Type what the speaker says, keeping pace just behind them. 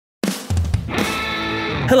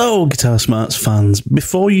Hello, Guitar Smarts fans.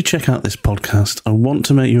 Before you check out this podcast, I want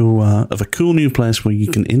to make you aware of a cool new place where you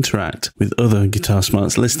can interact with other Guitar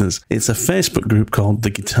Smarts listeners. It's a Facebook group called the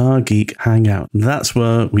Guitar Geek Hangout. That's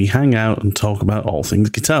where we hang out and talk about all things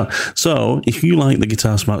guitar. So, if you like the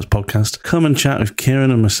Guitar Smarts podcast, come and chat with Kieran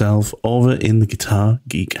and myself over in the Guitar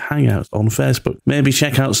Geek Hangout on Facebook. Maybe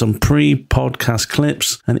check out some pre-podcast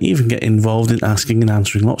clips and even get involved in asking and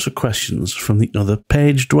answering lots of questions from the other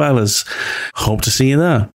page dwellers. Hope to see you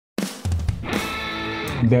there.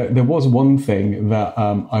 There was one thing that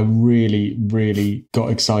I really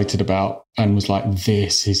got excited about and was like,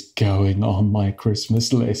 this is going on my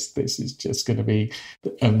Christmas list. This is just going to be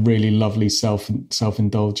a really lovely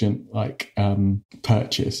self-indulgent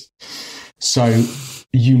purchase. So,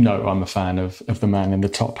 I'm a fan of the man in the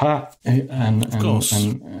top hat, and of course,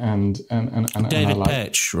 and David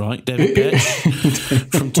Petch, right? David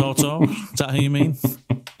Petch from Toto. Is that who you mean?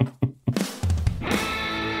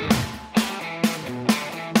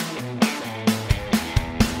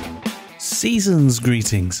 Season's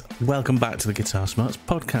greetings. Welcome back to the Guitar Smarts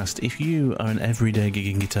podcast. If you are an everyday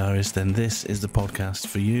gigging guitarist, then this is the podcast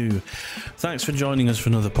for you. Thanks for joining us for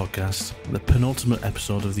another podcast, the penultimate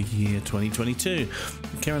episode of the year 2022.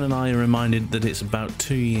 Kieran and I are reminded that it's about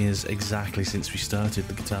 2 years exactly since we started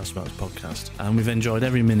the Guitar Smarts podcast, and we've enjoyed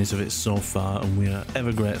every minute of it so far, and we are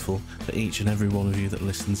ever grateful for each and every one of you that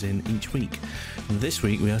listens in each week. This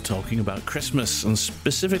week we are talking about Christmas, and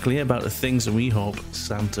specifically about the things that we hope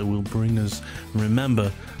Santa will bring us. Remember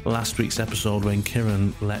last week's episode when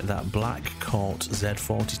Kieran let that black Cort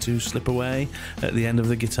Z42 slip away at the end of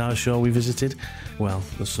the guitar show we visited? Well,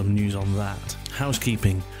 there's some news on that.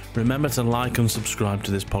 Housekeeping. Remember to like and subscribe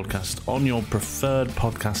to this podcast on your preferred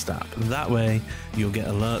podcast app. That way you'll get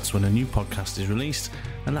alerts when a new podcast is released,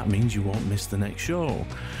 and that means you won't miss the next show.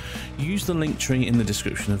 Use the LinkTree in the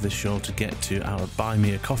description of this show to get to our Buy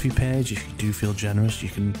Me a Coffee page. If you do feel generous, you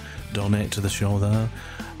can donate to the show there,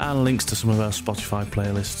 and links to some of our Spotify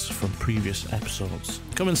playlists from previous episodes.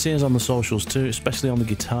 Come and see us on the socials too, especially on the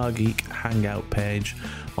Guitar Geek Hangout page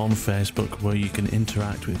on Facebook, where you can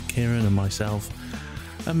interact with Kieran and myself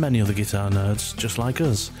and many other guitar nerds just like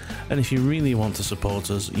us. And if you really want to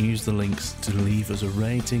support us, use the links to leave us a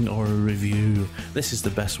rating or a review. This is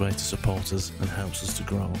the best way to support us and helps us to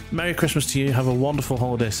grow. Merry Christmas to you. Have a wonderful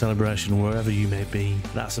holiday celebration wherever you may be.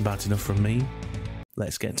 That's about enough from me.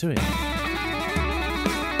 Let's get to it.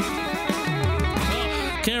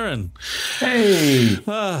 Kieran. Hey.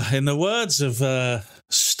 In the words of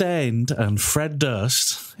Stained and Fred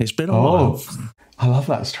Durst, it's been a while. I love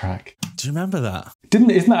that track. Do you remember that?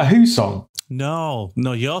 Isn't that a Who song? No,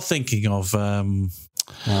 you're thinking of...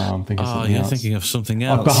 I'm thinking something else. You're thinking of something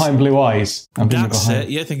else. Behind Blue Eyes. That's it.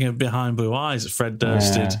 You're thinking of Behind Blue Eyes that Fred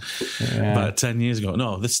Durst did about 10 years ago.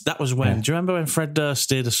 No, that was when. Do you remember when Fred Durst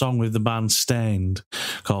did a song with the band Stained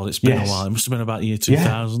called It's Been a While? It must have been about year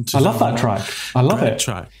 2000. I love that track. I love it.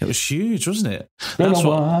 Track. It was huge, wasn't it? Been a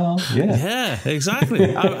while. Yeah,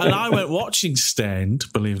 exactly. I went watching Stained,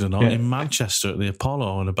 believe it or not, in Manchester at the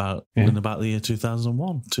Apollo in about the year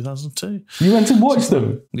 2001, 2002. You went to watch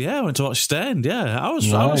them? Yeah, I went to watch Stained,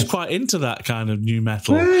 I was quite into that kind of new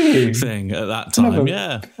metal thing at that time,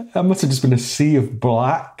 That must have just been a sea of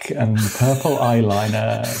black and purple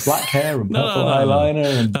eyeliner, black hair and purple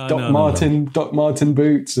eyeliner and Doc Martin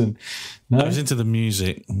boots and... No? I was into the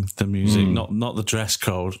music, not the dress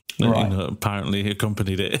code that apparently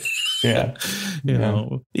accompanied it. Yeah.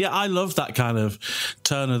 I love that kind of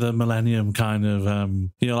turn of the millennium kind of,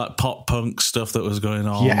 like pop punk stuff that was going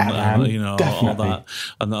on. Definitely. All that.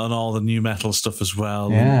 And all the new metal stuff as well.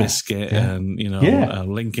 And Biscuit and,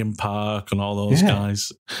 Linkin Park and all those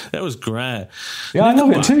guys. It was great. Yeah, I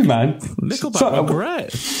love it too, man. Nickelback were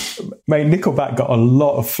great. Mate, Nickelback got a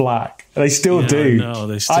lot of flack. They still do. No,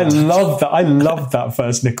 they still I love that. I love that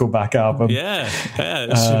first Nickelback album.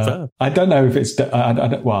 It's superb. I don't know if it's...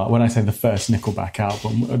 when I say the first Nickelback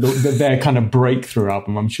album, their kind of breakthrough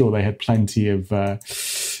album, I'm sure they had plenty of... it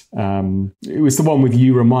was the one with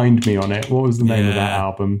You Remind Me on it. What was the name of that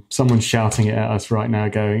album? Someone's shouting it at us right now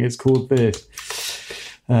going, it's called this.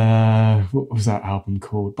 What was that album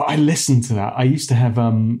called? But I listened to that. I used to have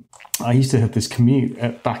this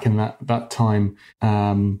commute back in that time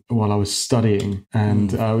while I was studying,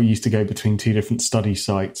 and I used to go between two different study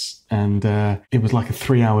sites, and it was like a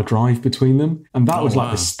 3-hour drive between them, and that was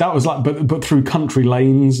but through country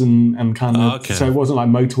lanes and kind of so it wasn't like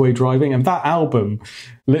motorway driving, and that album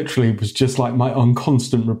literally was just like my on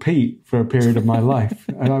constant repeat for a period of my life,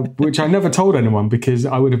 which I never told anyone because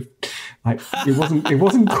I would have. It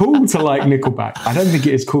wasn't cool to like Nickelback. I don't think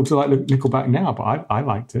it is cool to like Nickelback now, but I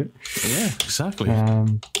liked it. Yeah, exactly.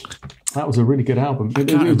 That was a really good album. I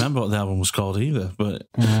can't remember what the album was called either, but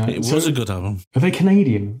it was a good album. Are they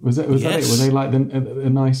Canadian? Was that it? Yes. Were they like a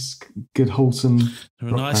nice, good, wholesome?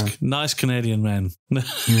 They were nice Canadian men.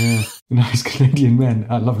 Yeah, nice Canadian men.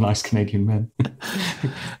 I love nice Canadian men.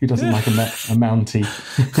 Who doesn't like a Mountie?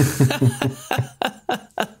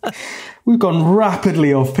 We've gone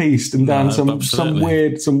rapidly off piste and down some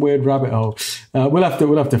weird rabbit hole. We'll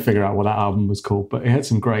have to figure out what that album was called, but it had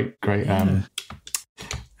some great great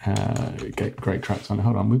tracks on it.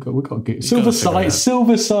 Hold on, we've got to get Silver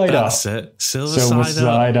Side Up. That's it. Silver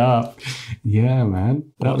Side Up. Yeah,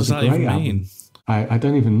 man. What does that even mean? I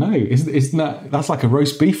don't even know. Isn't that's like a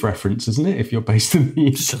roast beef reference, isn't it? If you're based in the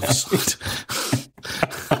UK.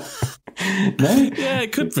 No? Yeah,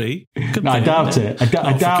 it could be. I doubt it. I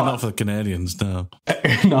doubt. Not for the Canadians, no.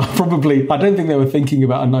 No, probably. I don't think they were thinking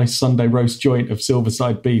about a nice Sunday roast joint of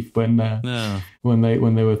Silverside beef when they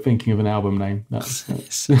were thinking of an album name.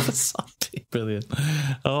 Silverside, brilliant.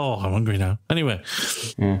 Oh, I'm hungry now. Anyway.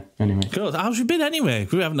 Yeah. Anyway. Good. How's you been anyway?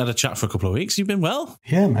 We haven't had a chat for a couple of weeks. You've been well?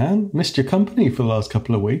 Yeah, man. Missed your company for the last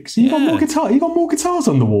couple of weeks. You got more guitar. You got more guitars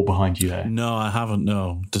on the wall behind you there. No, I haven't.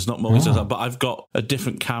 No, there's not more guitars. But I've got a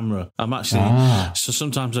different camera. I'm actually so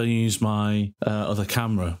sometimes I use my other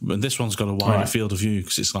camera, and this one's got a wider field of view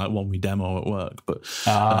because it's like one we demo at work. But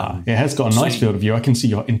it has got a nice field of view. I can see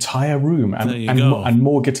your entire room, and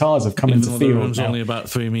more guitars have come into the field. The room's only about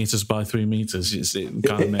 3 meters by 3 meters. It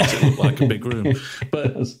kind of makes it look like a big room.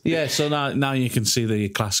 But yeah, so now you can see the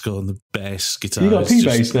classical and the bass guitar. You got a P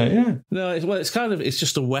bass there, yeah. No, it's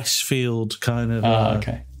just a Westfield kind of.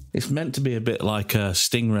 Okay. It's meant to be a bit like a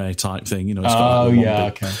Stingray type thing, you know. It's got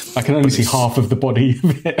okay. I can only see half of the body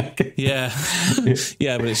of it. Yeah,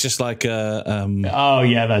 but it's just like there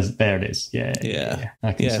it is. Yeah.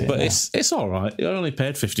 I can see but it it's all right. I only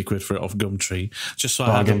paid £50 for it off Gumtree just so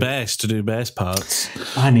I had the bass to do bass parts.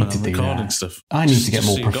 I need to do recording that. Stuff. I need to get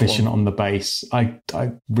more proficient on the bass. I'm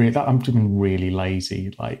doing really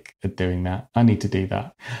lazy at doing that. I need to do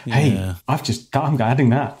that. Yeah. Hey, I'm adding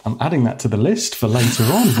that. I'm adding that to the list for later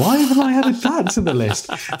on. Why haven't I added that to the list?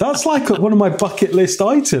 That's like one of my bucket list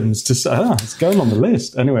items to say. It's going on the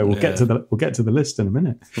list. Anyway, we'll get to the list in a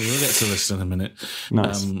minute. We'll get to the list in a minute.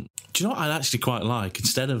 Nice. Do you know what I'd actually quite like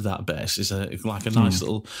instead of that bass is a nice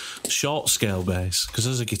little short scale bass, because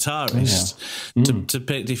as a guitarist to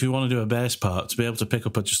pick, if you want to do a bass part, to be able to pick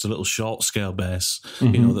up just a little short scale bass,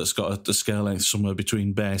 that's got a scale length somewhere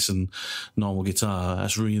between bass and normal guitar,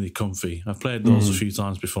 that's really comfy. I've played those a few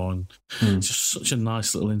times before, and it's just such a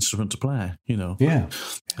nice little instrument to play, Yeah.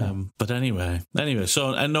 But anyway,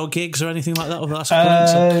 so and no gigs or anything like that over the last couple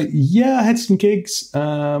of weeks? Yeah, I had some gigs.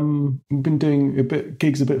 We've been doing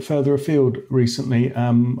gigs a bit further afield recently.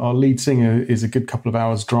 Our lead singer is a good couple of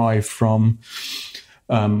hours drive from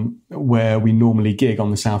where we normally gig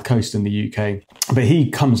on the south coast in the UK, but he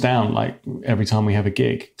comes down like every time we have a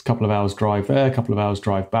gig. It's a couple of hours drive there, a couple of hours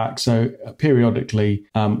drive back. So periodically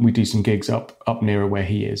we do some gigs up nearer where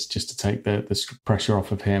he is, just to take the pressure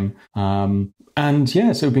off of him.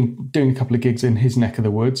 So we've been doing a couple of gigs in his neck of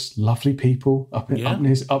the woods. Lovely people up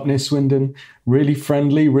near Swindon. Really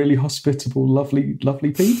friendly, really hospitable,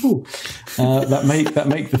 lovely people that make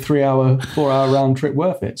the 4-hour round trip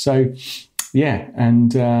worth it. So yeah,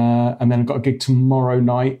 and then I've got a gig tomorrow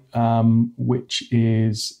night, which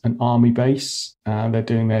is an army base. They're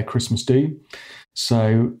doing their Christmas do.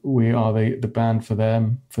 So we are the band for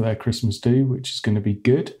them for their Christmas do, which is going to be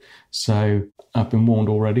good. So I've been warned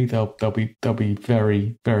already. There'll be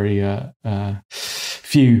very, very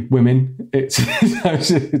few women. It's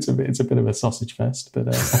a bit of a sausage fest, but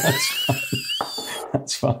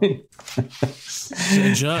that's fine.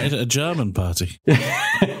 A German party.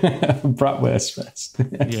 Bratwurst fest.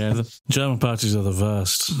 Yeah, the German parties are the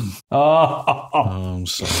worst. Oh, I'm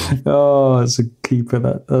sorry. Oh, it's a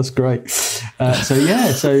keeper. That's great. So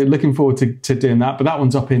looking forward to doing that. But that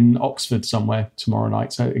one's up in Oxford somewhere tomorrow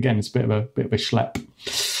night. So again, it's a bit of a schlep.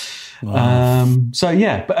 Wow.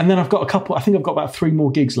 And then I've got a couple. I think I've got about 3 more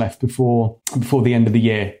gigs left before the end of the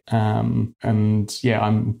year. I'm going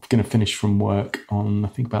to finish from work on, I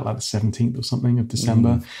think, about like the 17th or something of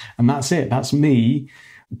December, and that's it. That's me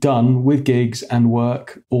done with gigs and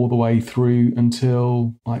work all the way through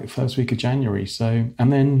until like first week of January. So,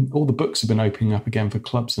 and then all the books have been opening up again for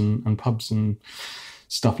clubs and pubs and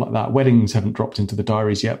stuff like that. Weddings haven't dropped into the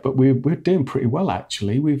diaries yet, but we're doing pretty well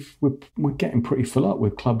actually. We're getting pretty full up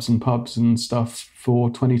with clubs and pubs and stuff for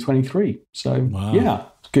 2023. So yeah,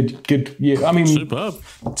 Good. Yeah, I mean, Superb.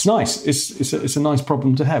 it's nice. It's a nice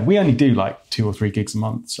problem to have. We only do like 2 or 3 gigs a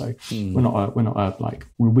month, so we're not like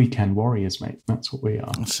we're weekend warriors, mate. That's what we are.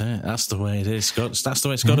 That's it. That's the way it is. That's the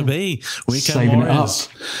way it's got to be. Weekend saving warriors.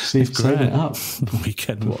 Saving it up.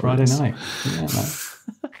 Weekend warriors. Friday night. Yeah, no.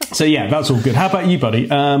 So yeah, that's all good. How about you, buddy?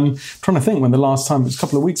 Trying to think when the last time, it was a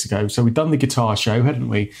couple of weeks ago. So we'd done the guitar show, hadn't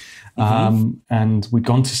we? And we'd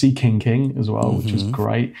gone to see King as well, which was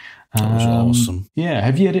great. That was awesome. Yeah.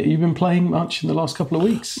 Have you been playing much in the last couple of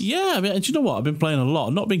weeks? Yeah, I mean, do you know what? I've been playing a lot.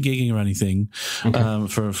 I've not been gigging or anything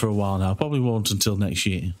for a while now. Probably won't until next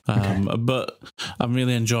year. But I'm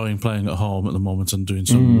really enjoying playing at home at the moment and doing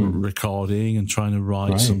some recording and trying to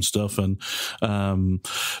write some stuff and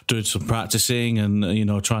doing some practicing and,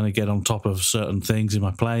 trying to get on top of certain things in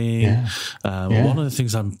my playing. One of the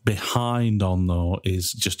things I'm behind on, though,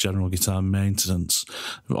 is just general guitar maintenance.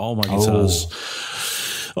 All my guitars...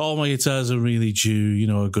 All my guitars are really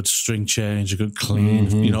due, a good string change, a good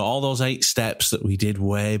clean, all those 8 steps that we did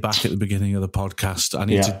way back at the beginning of the podcast. I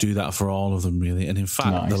need to do that for all of them, really. And in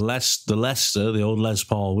fact, the Lester, the old Les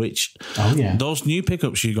Paul, which those new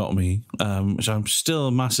pickups you got me, which I'm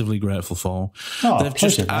still massively grateful for, they've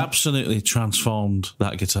just absolutely transformed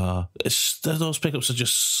that guitar. Those pickups are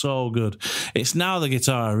just so good. It's now the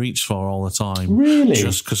guitar I reach for all the time. Really?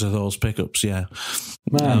 Just because of those pickups, yeah.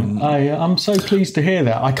 Man, I'm so pleased to hear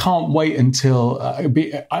that. I can't wait until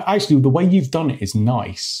actually the way you've done it is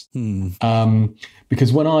nice.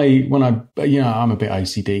 Because when I I'm a bit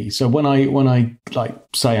OCD, so when I like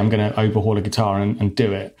say I'm going to overhaul a guitar and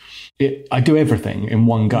do it, I do everything in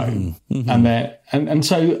one go, and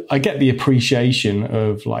so I get the appreciation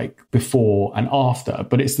of like before and after,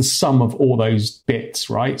 but it's the sum of all those bits,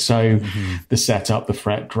 right? So the setup, the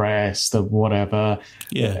fret dress, the whatever,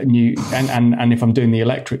 new, and if I'm doing the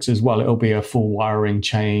electrics as well, it'll be a full wiring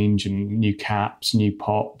change and new caps, new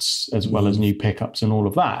pots, as well as new pickups and all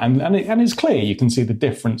of that, and it's clear you can see the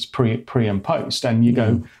difference pre and post, and you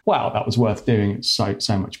go, wow, that was worth doing. It's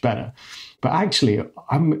so much better. But actually,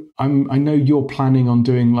 I know you're planning on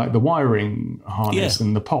doing like the wiring harness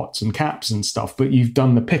and the pots and caps and stuff, but you've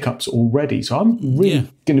done the pickups already. So I'm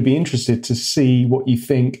really going to be interested to see what you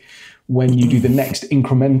think when you do the next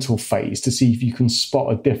incremental phase, to see if you can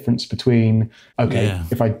spot a difference between,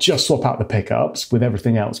 if I just swap out the pickups with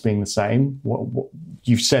everything else being the same, what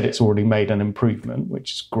you've said, it's already made an improvement,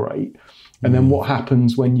 which is great. And then what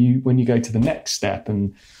happens when you go to the next step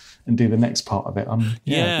and do the next part of it. I'm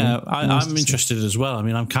interested as well. I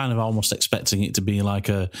mean, I'm kind of almost expecting it to be like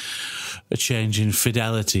a change in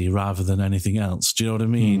fidelity rather than anything else. Do you know what I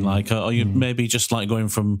mean? Like, are you maybe just like going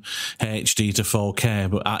from HD to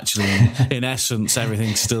 4K, but actually in essence,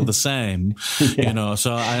 everything's still the same,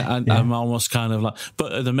 So I'm almost kind of like,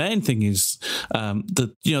 but the main thing is,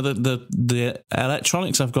 the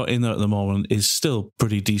electronics I've got in there at the moment is still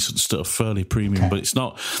pretty decent stuff, fairly premium, but it's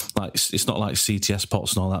not like CTS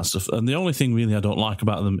pots and all that stuff. And the only thing really I don't like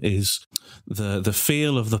about them is the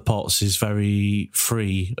feel of the pots is very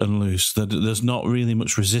free and loose. There's not really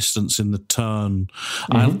much resistance in the turn.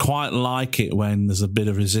 I quite like it when there's a bit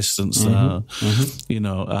of resistance there.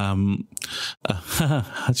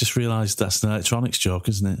 I just realised that's an electronics joke,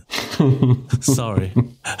 isn't it? Sorry.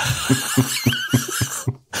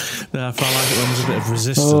 I felt like it when there's a bit of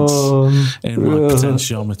resistance in my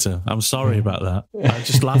potentiometer. I'm sorry about that. I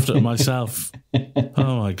just laughed at myself.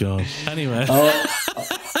 Oh my God. Anyway.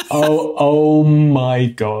 Oh my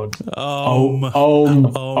God. Oh my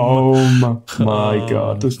God. Oh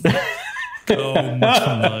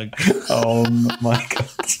my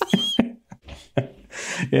God.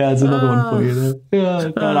 Yeah, there's another one for you there.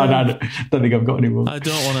 Yeah, no, I don't think I've got any more. I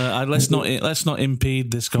don't want to. Let's not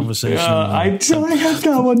impede this conversation. I have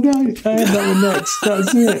that one next. I have that one next.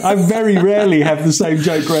 That's it. I very rarely have the same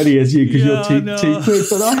joke ready as you because you're too quick.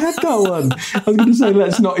 But I have that one. I was going to say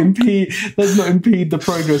let's not impede the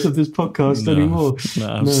progress of this podcast anymore. No,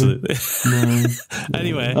 absolutely. No.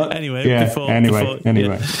 Anyway.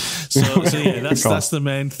 Anyway. So that's the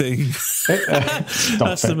main thing.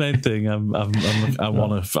 That's the main thing. I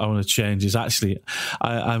want to change. Is actually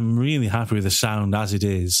I'm really happy with the sound as it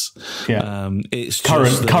is. Yeah. It's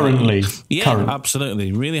currently. Yeah,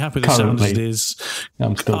 absolutely. Really happy with the sound as it is.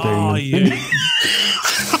 I'm still doing it.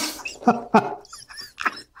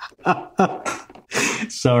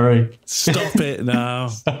 Sorry. Stop it now.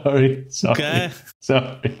 Sorry. Okay.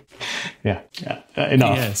 Sorry. Yeah.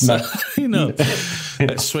 Enough. Yes. No.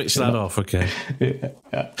 Let's switch that off. Okay. Yeah.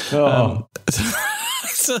 Oh.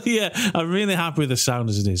 So I'm really happy with the sound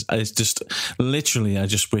as it is. It's just literally, I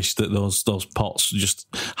just wish that those pots just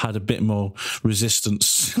had a bit more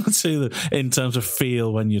resistance to them in terms of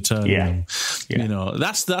feel when you're turning them. Yeah. You know,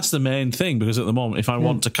 that's the main thing, because at the moment, if I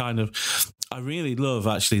want to kind of, I really love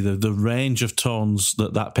actually the range of tones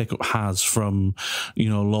that pickup has, from, you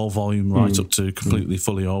know, low volume right up to completely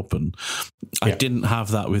fully open. I didn't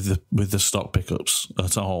have that with the stock pickups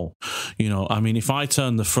at all. You know, I mean, if I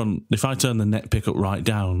turn the neck pickup right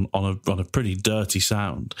down on a pretty dirty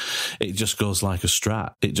sound, it just goes like a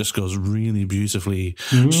Strat. It just goes really beautifully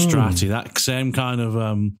Stratty. That same kind of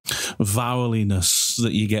voweliness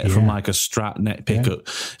that you get from like a Strat neck pickup.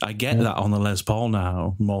 I get that on the Les Paul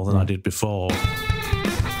now more than I did before.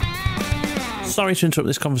 Sorry to interrupt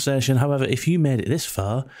this conversation. However, if you made it this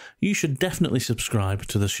far, you should definitely subscribe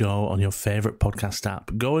to the show on your favourite podcast app.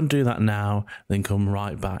 Go and do that now, then come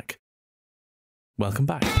right back. Welcome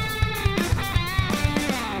back.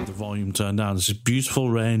 The volume turned down. There's a beautiful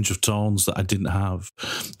range of tones that I didn't have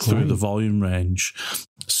through the volume range.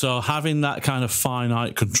 So having that kind of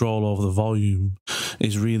finite control over the volume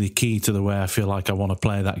is really key to the way I feel like I want to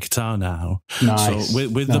play that guitar now. Nice. So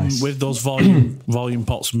with those volume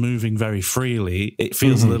pots moving very freely, it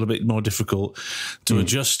feels a little bit more difficult to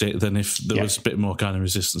adjust it than if there was a bit more kind of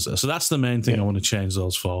resistance there. So that's the main thing I want to change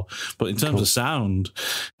those for. But in terms of sound,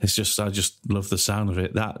 it's just, I just love the sound of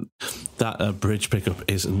it. That bridge pickup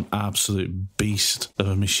is an absolute beast of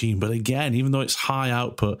a machine. But again, even though it's high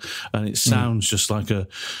output and it sounds just like a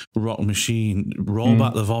rock machine, roll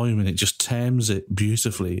back the volume and it just tames it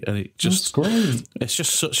beautifully, and it just, that's great. It's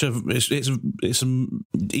just such a it's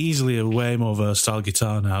easily a way more versatile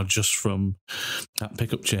guitar now, just from that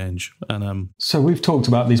pickup change. And so we've talked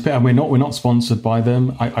about these, and we're not sponsored by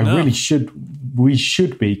them. We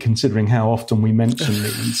should be, considering how often we mention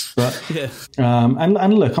these. But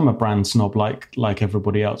and look, I'm a brand snob like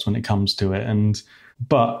everybody else when it comes to it,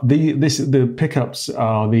 but the pickups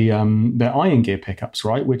are they're Iron Gear pickups,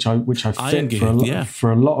 right? Which I fit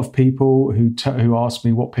for a lot of people who ask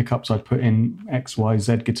me what pickups I'd put in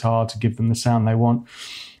XYZ guitar to give them the sound they want.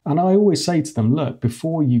 And I always say to them, look,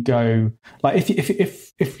 before you go, like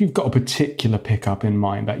if you've got a particular pickup in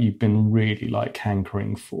mind that you've been really like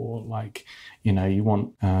hankering for, like, you know, you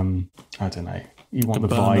want I don't know, you want the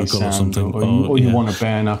Vi sound, or you want a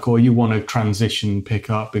bare knuckle, or you want a transition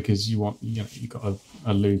pickup because you want, you know, you got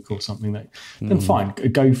a Luke or something, then fine,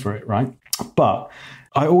 go for it, right? But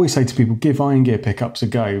I always say to people, give Iron Gear pickups a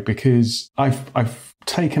go, because I've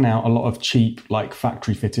taken out a lot of cheap, like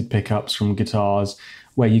factory fitted pickups from guitars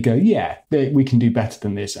where you go, we can do better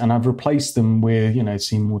than this, and I've replaced them with, you know,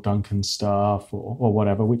 Seymour Duncan stuff or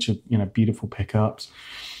whatever, which are, you know, beautiful pickups,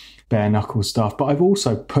 bare knuckle stuff. But I've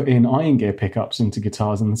also put in Iron Gear pickups into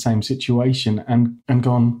guitars in the same situation and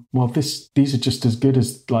gone, well, these are just as good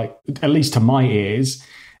as, like, at least to my ears,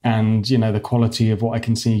 and, you know, the quality of what I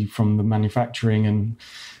can see from the manufacturing, and,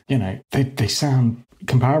 you know, they sound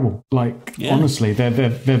comparable. Like, honestly, they're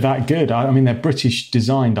that good. I mean, they're British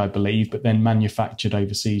designed, I believe, but then manufactured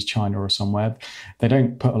overseas, China or somewhere. They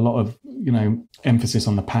don't put a lot of, you know, emphasis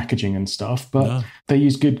on the packaging and stuff, but they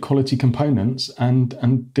use good quality components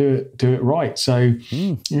and do it right. So,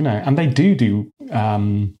 you know, and they do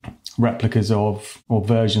replicas of, or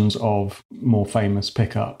versions of, more famous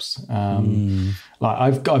pickups. Like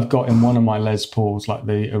I've got in one of my Les Pauls, like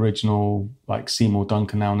the original, like Seymour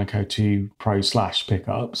Duncan Alnico 2 Pro /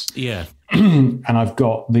 pickups. Yeah. And I've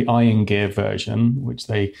got the Iron Gear version, which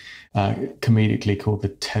they comedically call the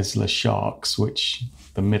Tesla Sharks, which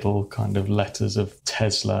the middle kind of letters of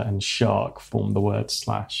Tesla and shark form the word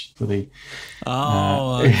 / for the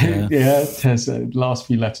Tesla, last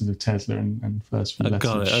few letters of Tesla and first few letters.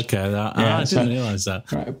 Got it. Okay, I didn't realise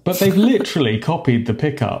that. Right. But they've literally copied the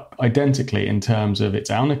pickup identically in terms of its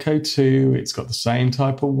Alnico 2. It's got the same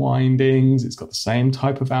type of windings. It's got the same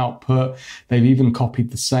type of output. They've even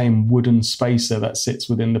copied the same wooden spacer that sits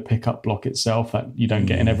within the pickup block itself that you don't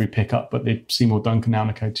get in every pickup, but the Seymour Duncan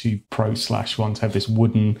Alnico 2 Pro / ones have this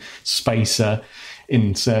wooden spacer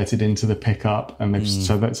inserted into the pickup, and they've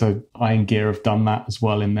so Iron Gear have done that as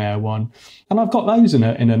well in their one, and I've got those in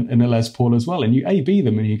a Les Paul as well. And you A/B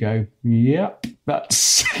them, and you go, yep,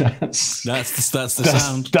 that's the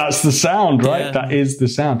sound. That's the sound, right? Yeah. That is the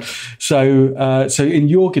sound. So in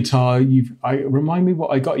your guitar, remind me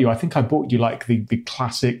what I got you. I think I bought you like the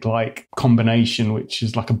classic like combination, which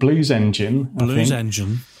is like a blues engine.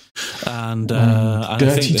 And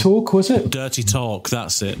Dirty Talk, was it? Dirty Talk,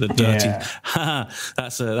 that's it. The dirty.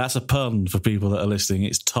 That's a pun for people that are listening.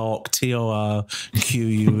 It's Talk, TORQUE.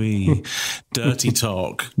 Dirty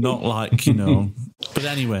Talk, not like, you know, But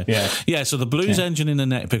anyway, so the blues engine in the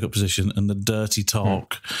neck pickup position and the dirty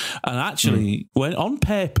talk. And actually, when on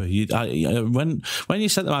paper, when you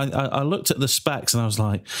said that, I looked at the specs and I was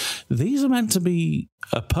like, these are meant to be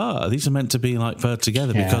apart. These are meant to be like paired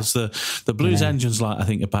together because the blues engine's like, I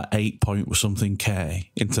think about 8 point something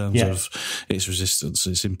K in terms of its resistance,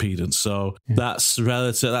 its impedance. So that's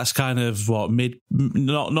relative. That's kind of what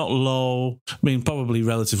not low. I mean, probably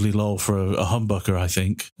relatively low for a humbucker, I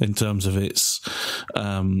think, in terms of its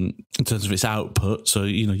output. So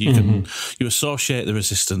you can you associate the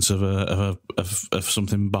resistance of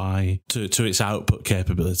something to its output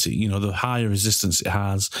capability. The higher resistance it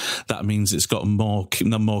has, that means it's got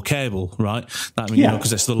more cable, right? That means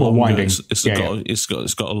because it's the longer, it's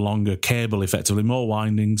got a longer cable, effectively more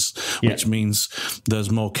windings, which means there's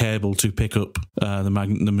more cable to pick up the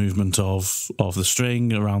movement of the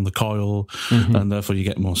string around the coil, and therefore you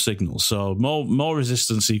get more signals. So more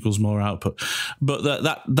resistance equals more output. But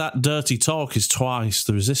that dirty torque is twice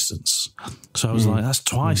the resistance. So I was like, that's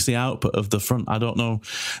twice the output of the front. I don't know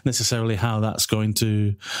necessarily how that's going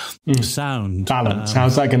to sound. Balance.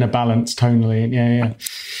 How's that going to balance tonally? Yeah.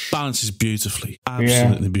 Balances beautifully,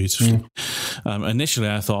 absolutely beautifully. Initially,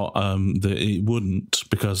 I thought that it wouldn't,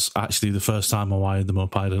 because actually the first time I wired them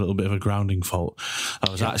up, I had a little bit of a grounding fault.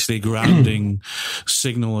 I was actually grounding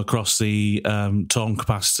signal across the tone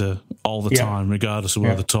capacitor all the time, regardless of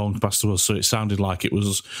where the tone capacitor was. So it sounded like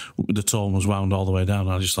the tone was wound all the way down.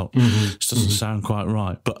 I just thought, this doesn't sound quite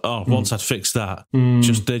right. But once I'd fixed that,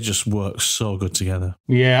 they just work so good together.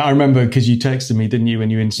 Yeah, I remember because you texted me, didn't you,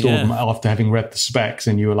 when you installed them after having read the specs,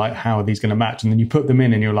 and you were like, how are these going to match? And then you put them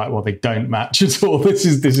in and you're like, well, they don't match at all. This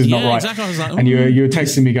is not right. Exactly. I was like, and you were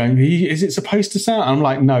texting me going, is it supposed to sound? And I'm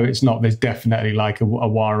like, no, it's not. There's definitely like a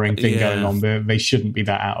wiring thing going on. They shouldn't be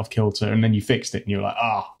that out of kilter. And then you fixed it and you're like,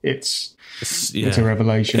 it's a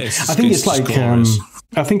revelation. I think it's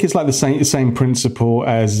like the same principle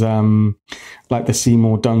as like the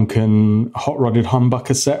Seymour Duncan hot rodded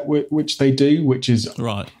humbucker set, which they do, which is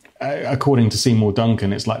right. According to Seymour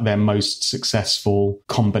Duncan, it's like their most successful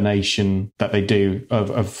combination that they do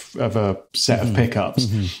of a set of pickups.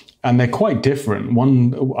 And they're quite different.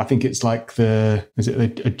 One, I think it's like a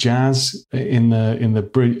Jazz in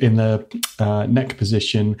the neck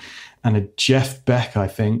position, and a Jeff Beck, I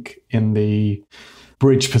think, in the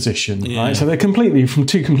bridge position, right? So they're from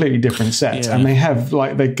two completely different sets, and they have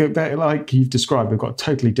they're like you've described, they've got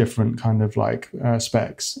totally different kind of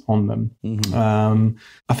specs on them.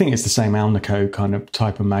 I think it's the same Alnico kind of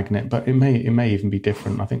type of magnet, but it may even be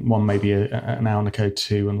different. I think one may be an Alnico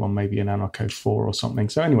 2 and one may be an Alnico 4 or something.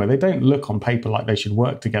 So anyway, they don't look on paper like they should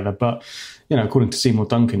work together, but according to Seymour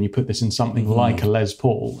Duncan, you put this in something like a Les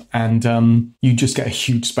Paul, and you just get a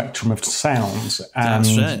huge spectrum of sounds, and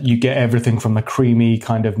you get everything from the creamy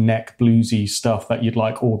kind of neck bluesy stuff that you'd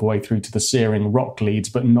like all the way through to the searing rock leads,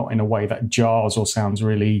 but not in a way that jars or sounds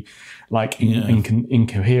really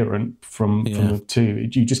incoherent from the two.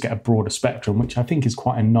 You just get a broader spectrum, which I think is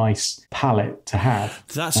quite a nice palette to have.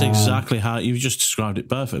 That's exactly how you've just described it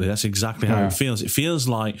perfectly. That's exactly how it feels. It feels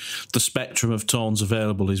like the spectrum of tones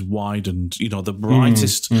available is widened. The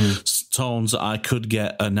brightest tones that I could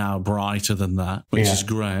get are now brighter than that, which is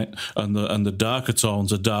great. And the darker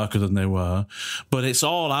tones are darker than they were, but it's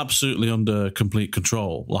all absolutely under complete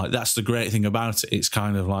control. Like, that's the great thing about it. It's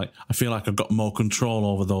kind of like, I feel like I've got more control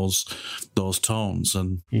over those tones.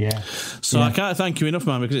 And I can't thank you enough,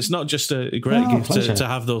 man, because it's not just a great gift to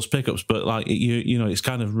have those pickups, but like it's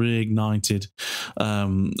kind of reignited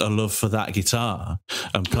a love for that guitar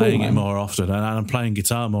and playing it more often. And I'm playing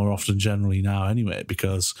guitar more often generally now anyway,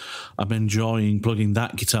 because I'm enjoying plugging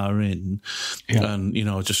that guitar in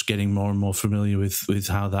and just getting more and more familiar with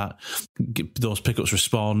how those pickups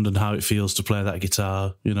respond and how it feels to play that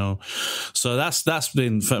guitar. So that's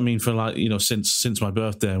been for like since my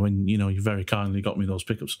birthday, when you very kindly got me those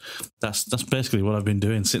pickups. That's basically what I've been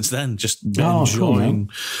doing since then, just enjoying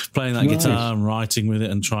playing that guitar and writing with it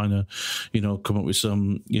and trying to come up with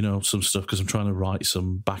some some stuff, because I'm trying to write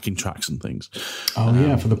some backing tracks and things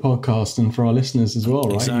for the podcast and for our listeners as well,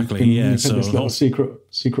 right? Exactly. You've had this little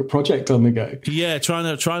secret project on the go. Yeah,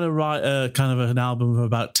 trying to write a kind of an album of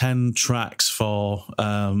about 10 tracks for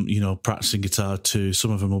practicing guitar too.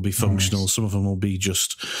 Some of them will be functional, some of them will be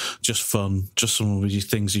just fun, just some will be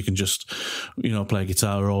things you can just play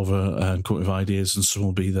guitar over and come up with ideas, and some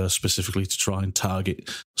will be there specifically to try and target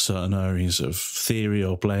certain areas of theory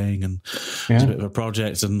or playing, and it's a bit of a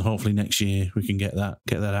project, and hopefully next year we can get that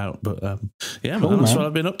out. But that's what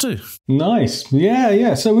I've been up to. Nice. So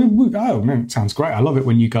it sounds great. I love it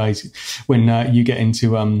when you guys you get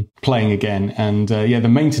into playing again, and the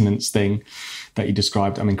maintenance thing. that you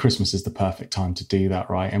described. I mean, Christmas is the perfect time to do that,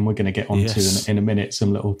 right? And we're going to get onto in a minute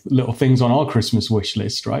some little things on our Christmas wish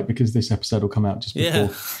list, right? Because this episode will come out just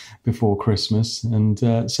before Christmas, and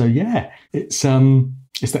so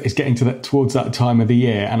it's getting towards that time of the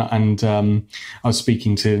year, and I was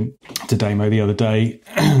speaking to Damo the other day,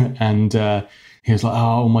 and he was like,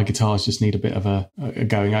 "Oh, my guitars just need a bit of a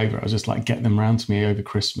going over." I was just like, "Get them round to me over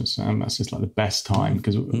Christmas," and that's just like the best time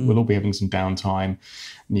because we'll all be having some downtime,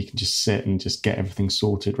 and you can just sit and just get everything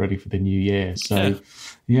sorted, ready for the new year. So,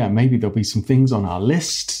 yeah, maybe there'll be some things on our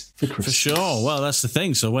list. For sure. Well, that's the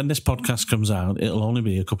thing. So when this podcast comes out, it'll only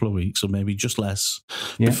be a couple of weeks or maybe just less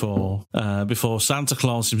before Santa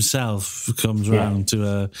Claus himself comes round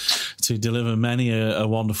to deliver many a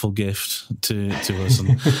wonderful gift to us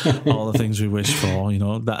and all the things we wish for. You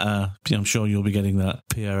know that I'm sure you'll be getting that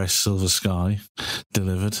PRS Silver Sky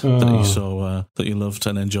delivered that you loved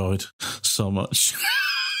and enjoyed so much.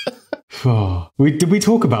 Did we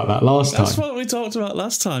talk about that last time? That's what we talked about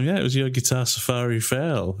last time. Yeah, it was your Guitar Safari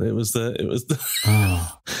fail. It was the.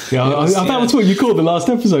 That was what you called the last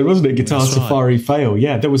episode, wasn't it? Guitar Safari fail.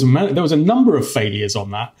 Yeah, there was a number of failures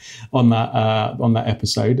on that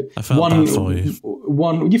episode. I felt bad for you.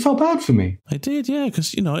 You felt bad for me. I did, yeah,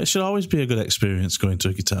 because it should always be a good experience going to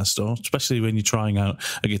a guitar store, especially when you're trying out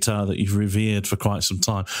a guitar that you've revered for quite some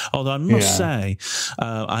time. Although I must say,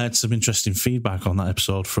 I had some interesting feedback on that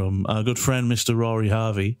episode from our good friend Mr. Rory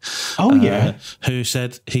Harvey. Who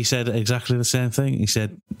said exactly the same thing. He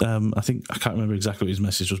said, I can't remember exactly what his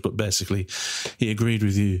message was, but basically he agreed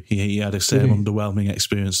with you. He had the same underwhelming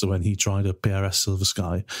experience to when he tried a PRS Silver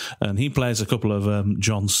Sky, and he plays a couple of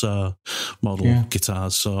John Suhr model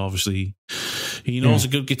guitars, so obviously he knows a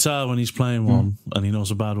good guitar when he's playing one, and he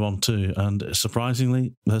knows a bad one too. And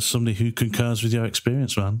surprisingly, there's somebody who concurs with your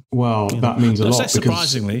experience, man. Well, that means a lot. Say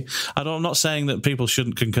surprisingly, I'm not saying that people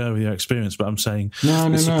shouldn't concur with your experience, but I'm saying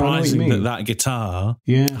it's surprising that guitar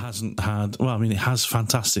hasn't had. Well, I mean, it has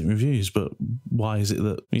fantastic reviews, but why is it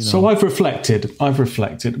that So I've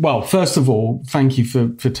reflected. Well, first of all, thank you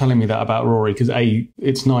for telling me that about Rory, because A,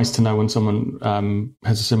 it's nice to know when someone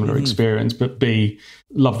has a similar experience, but B,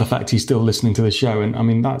 love the fact he's still listening to the show. And I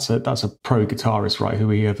mean, that's a pro guitarist, right? Who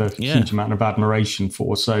we have a huge amount of admiration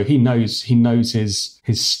for. So he knows his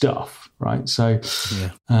stuff, right? So,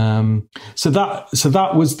 so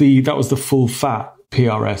that was the full fat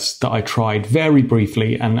PRS that I tried very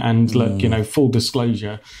briefly. And look, full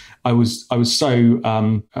disclosure, I was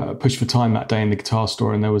so pushed for time that day in the guitar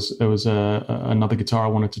store, and there was another guitar I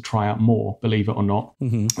wanted to try out more, believe it or not,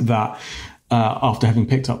 that. After having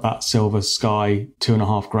picked up that Silver Sky,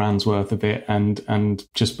 $2,500 worth of it, and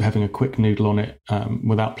just having a quick noodle on it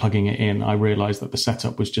without plugging it in, I realised that the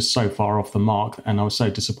setup was just so far off the mark, and I was so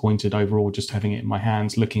disappointed overall just having it in my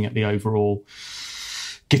hands, looking at the overall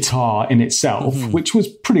guitar in itself, which was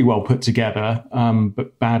pretty well put together,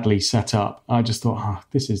 but badly set up. I just thought,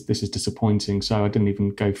 this is disappointing, so I didn't even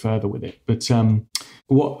go further with it. But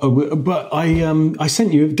I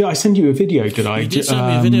sent you. Did I send you a video? Did I? You did send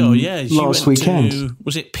me a video. Yeah, last weekend.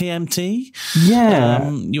 Was it PMT? Yeah,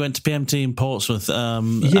 you went to PMT in Portsmouth.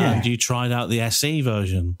 And you tried out the SE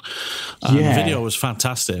version. The video was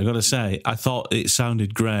fantastic. I've got to say, I thought it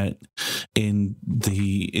sounded great in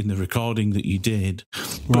the recording that you did.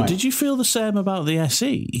 But did you feel the same about the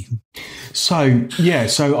SE? So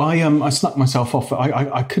I snuck myself off.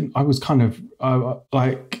 I couldn't. I was kind of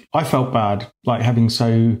I felt bad, like having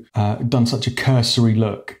done such a cursory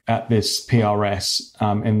look at this PRS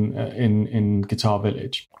in Guitar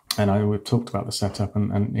Village. And we've talked about the setup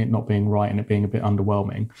and it not being right and it being a bit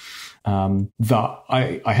underwhelming. That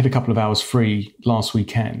I had a couple of hours free last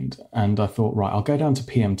weekend, and I thought, right, I'll go down to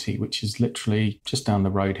PMT, which is literally just down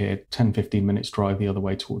the road here, 10-15 minutes drive the other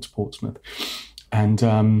way towards Portsmouth. And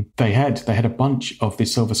they had a bunch of the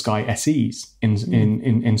Silver Sky SEs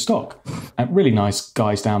in stock. Really nice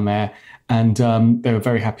guys down there. And they were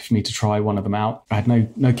very happy for me to try one of them out. I had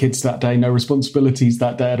no kids that day, no responsibilities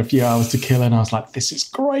that day. I had a few hours to kill, and I was like, this is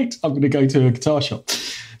great. I'm going to go to a guitar shop.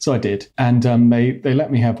 So I did. And they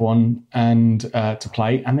let me have one and to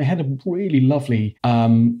play. And they had a really lovely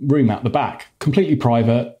room out the back, completely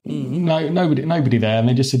private. Nobody there. And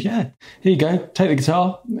they just said, yeah, here you go. Take the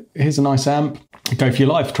guitar. Here's a nice amp. Go for your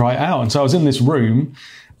life. Try it out. And so I was in this room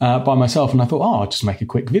by myself, and I thought, I'll just make a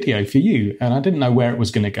quick video for you. And I didn't know where it was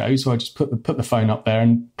going to go, so I just put the phone up there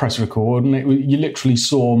and press record, and you literally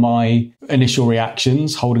saw my initial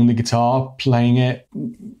reactions, holding the guitar, playing it,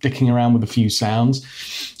 dicking around with a few sounds.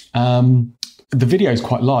 the video is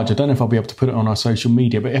quite large. I don't know if I'll be able to put it on our social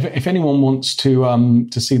media, but if anyone wants to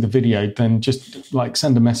see the video, then just like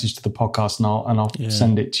send a message to the podcast and I'll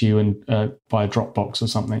send it to you and via Dropbox or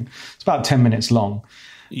something. It's about 10 minutes long.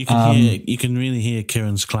 You can really hear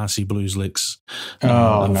Kieran's classy blues licks.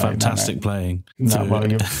 Fantastic playing. No, well,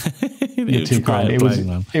 you're too kind.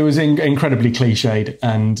 It was incredibly cliched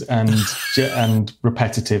and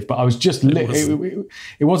repetitive. But I was just it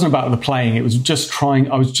wasn't about the playing. It was just trying.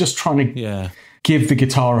 I was just trying to give the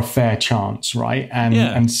guitar a fair chance, right?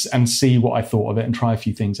 And see what I thought of it and try a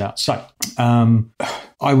few things out. So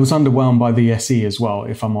I was underwhelmed by the SE as well,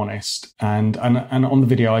 if I'm honest. And on the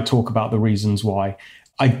video, I talk about the reasons why.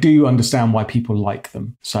 I do understand why people like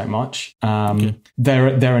them so much.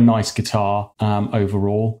 They're a nice guitar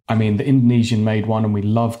overall. I mean, the Indonesian made one, and we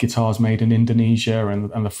love guitars made in Indonesia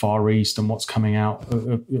and the Far East and what's coming out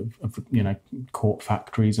of Cork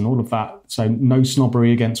factories and all of that. So no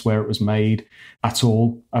snobbery against where it was made at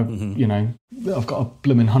all. I've got a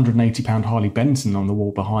blooming £180 Harley Benson on the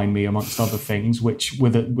wall behind me, amongst other things, which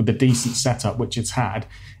with a decent setup, which it's had,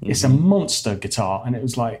 it's a monster guitar. And it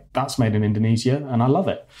was like, that's made in Indonesia, and I love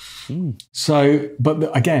it. So,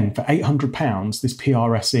 but again, for £800, this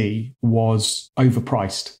PRSE was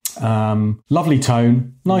overpriced. Lovely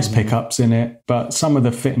tone, nice pickups in it, but some of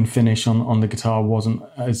the fit and finish on the guitar wasn't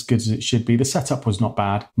as good as it should be. The setup was not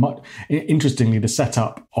bad. Interestingly, the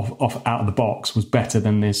setup off out of the box was better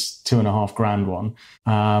than this $2,500 one.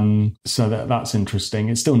 So that's interesting.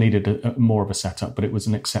 It still needed more of a setup, but it was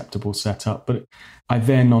an acceptable setup. But I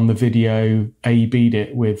then on the video A/B'd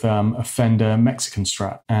it with a Fender Mexican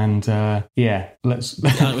Strat, and let's.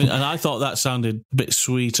 And I thought that sounded a bit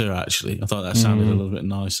sweeter. Actually, I thought that sounded a little bit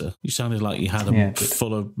nicer. You sounded like you had a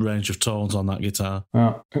fuller range of tones on that guitar.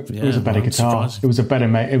 Well, it was a better guitar. Surprising. It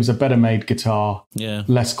was a better made guitar. Yeah,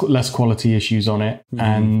 less quality issues on it,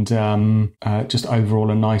 and just overall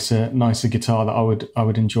a nicer guitar that I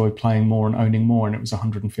would enjoy playing more and owning more. And it was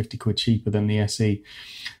 150 quid cheaper than the SE.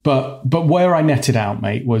 But where I netted out,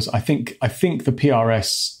 mate, was I think the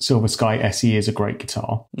PRS Silver Sky SE is a great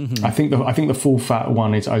guitar. I think the full fat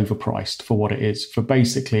one is overpriced for what it is, for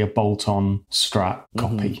basically a bolt-on Strat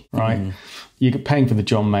copy, right? You're paying for the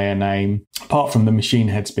John Mayer name. Apart from the machine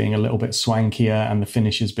heads being a little bit swankier and the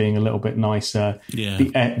finishes being a little bit nicer,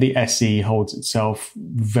 the SE holds itself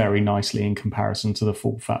very nicely in comparison to the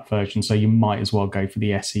full fat version. So you might as well go for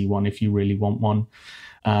the SE one if you really want one.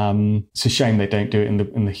 It's a shame they don't do it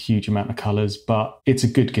in the huge amount of colours, but it's a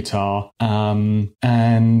good guitar.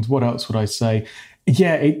 And what else would I say?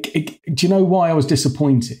 Yeah, do you know why I was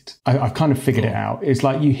disappointed? I've kind of figured it out. It's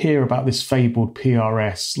like you hear about this fabled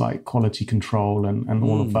PRS, like quality control and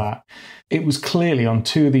all of that. It was clearly on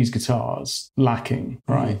two of these guitars lacking,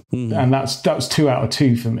 right? And that was 2 out of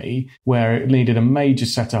 2 for me, where it needed a major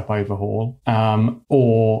setup overhaul,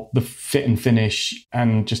 or the fit and finish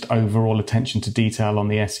and just overall attention to detail on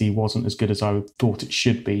the SE wasn't as good as I thought it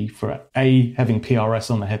should be for A, having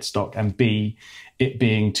PRS on the headstock, and B, it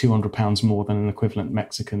being £200 more than an equivalent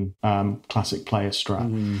Mexican classic player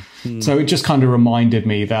Strat. So it just kind of reminded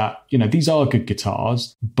me that, these are good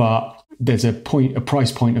guitars, but there's a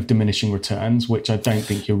price point of diminishing returns, which I don't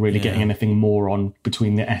think you're really getting anything more on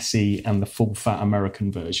between the SE and the full fat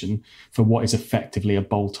American version for what is effectively a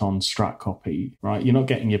bolt-on Strat copy, right? You're not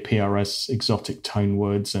getting your PRS exotic tone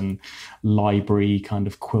woods and library kind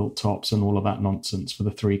of quilt tops and all of that nonsense for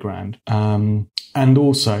the $3,000. And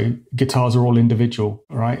also guitars are all individual,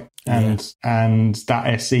 right? And that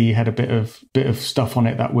SE had a bit of stuff on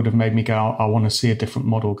it that would have made me go, I want to see a different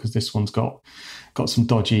model, because this one's got some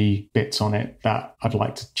dodgy bits on it that I'd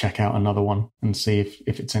like to check out another one and see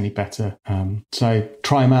if it's any better. So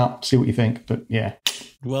try them out, see what you think. But yeah.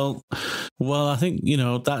 Well, I think,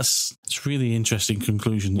 it's a really interesting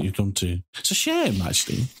conclusion that you've come to. It's a shame,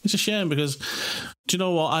 actually. It's a shame because, do you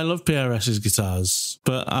know what? I love PRS's guitars,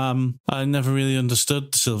 but I never really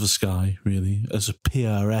understood Silver Sky, really, as a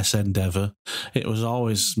PRS endeavour. It was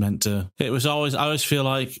always I always feel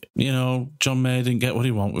like, John Mayer didn't get what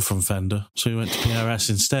he wanted from Fender, so he went to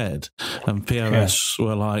PRS instead. And PRS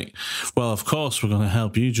were like, well, of course we're going to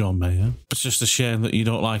help you, John Mayer. It's just a shame that you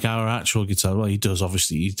don't like our actual guitar. Well, he does,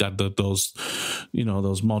 obviously. He had those,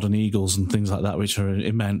 those modern Eagles and things like that, which are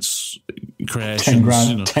immense creations.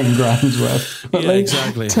 $10 grand's worth. Yeah,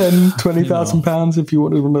 exactly. £20,000 if you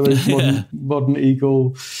wanted one of those modern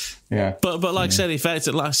Eagle Yeah. But like I said,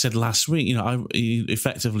 like I said last week, you know,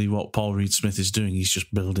 effectively what Paul Reed Smith is doing, he's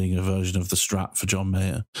just building a version of the Strat for John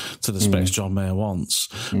Mayer to the specs John Mayer wants,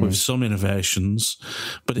 with some innovations,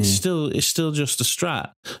 but it's still just a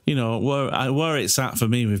Strat. You know, where it's at for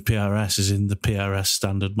me with PRS is in the PRS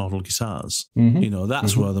standard model guitars. You know,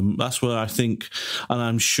 that's where I think, and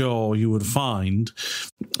I'm sure you would find,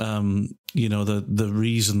 you know, the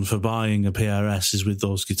reason for buying a PRS is with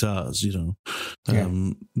those guitars, you know,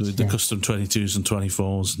 the custom 22s and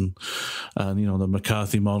 24s and you know, the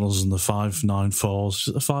McCarthy models and the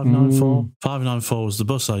 594s. The 594? 594 was the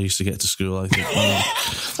bus I used to get to school, I think.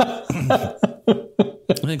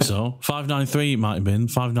 I think so. 593 it might have been.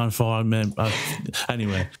 594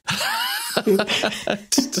 anyway.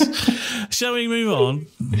 Shall we move on?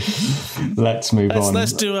 Let's move on.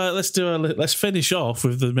 Let's finish off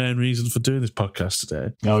with the main reason for doing this podcast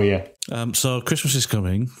today. Oh yeah. So Christmas is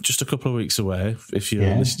coming, just a couple of weeks away. If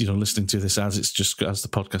you're listening to this as the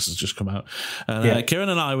podcast has just come out, and Kieran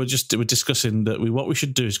and I were discussing that what we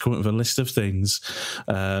should do is come up with a list of things,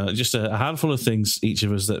 just a handful of things each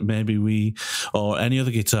of us that maybe we or any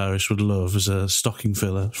other guitarist would love as a stocking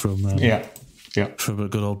filler from from a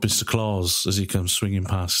good old Mr. Claus as he comes swinging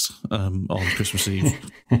past on Christmas Eve.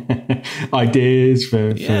 Ideas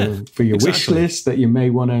for your wish list that you may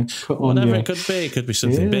want to put on. Whatever it could be. It could be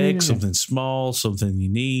something big, something small, something you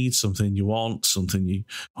need, something you want, something you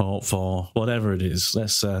hope for, whatever it is.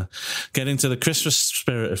 Let's get into the Christmas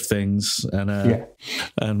spirit of things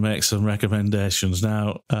and make some recommendations.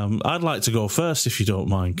 Now, I'd like to go first, if you don't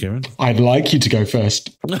mind, Kieran. I'd like you to go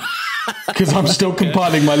first because I'm still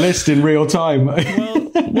compiling my list in real time.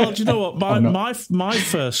 Well, do you know what? My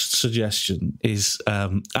first suggestion is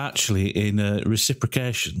actually in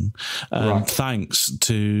reciprocation, thanks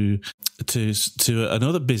to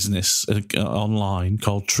another business online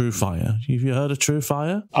called TrueFire. Have you heard of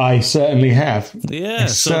TrueFire? I certainly have. Yeah,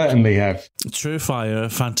 certainly have.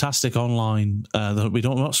 TrueFire, fantastic online. We're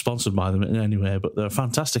not sponsored by them in any way, but they're a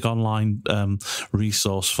fantastic online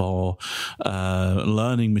resource for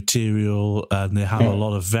learning material, and they have a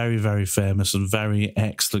lot of very, very famous and very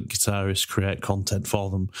excellent guitarists create content for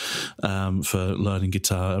them for learning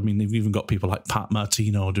guitar. I mean, they've even got people like Pat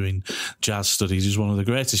Martino doing jazz studies. He's one of the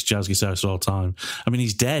greatest jazz guitarists of all time. I mean,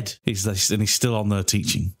 he's dead. He's still on there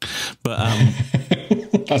teaching. But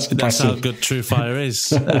that's how good TrueFire is.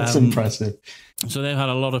 That's impressive. So they've had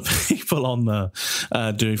a lot of people on there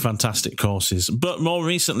doing fantastic courses. But more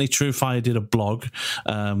recently, TrueFire did a blog,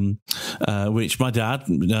 which my dad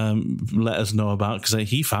let us know about because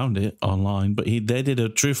he found it online. But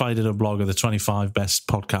TrueFire did a blog of the 25 best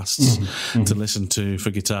podcasts to listen to for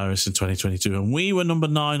guitarists in 2022. And we were number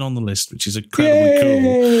 9 on the list, which is incredibly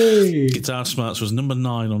cool. Guitar Smarts was number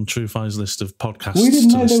 9 on TrueFire's list of podcasts. We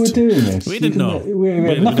didn't know they were doing this. We didn't know. We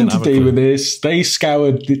had nothing to do with this. They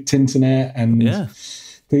scoured the internet and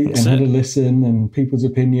had a listen and people's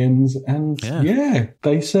opinions, and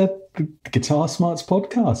they said the Guitar Smarts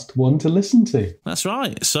podcast, one to listen to. That's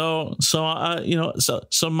right. So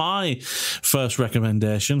my first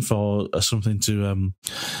recommendation for something to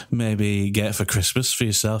maybe get for Christmas for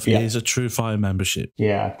yourself is a TrueFire membership.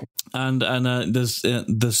 Yeah, and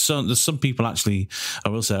there's some people actually, I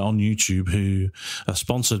will say, on YouTube who are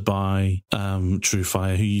sponsored by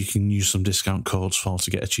TrueFire who you can use some discount codes for to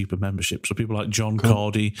get a cheaper membership. So people like John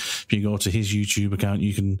Cordy, if you go to his YouTube account,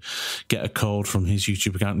 you can get a code from his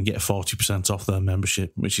YouTube account and get 40% off their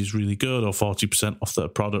membership, which is really good, or 40% off their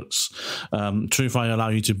products. TrueFire allow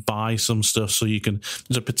you to buy some stuff, so you can,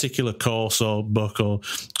 there's a particular course or book or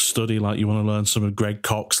study, like you want to learn some of Greg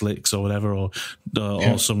Cox licks or whatever, or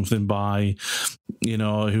something by,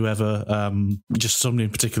 whoever, just somebody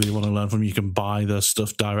in particular you want to learn from, you can buy their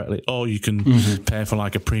stuff directly, or you can pay for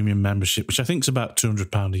like a premium membership, which I think is about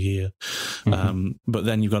 £200 a year. But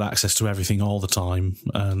then you've got access to everything all the time.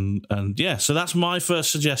 And so that's my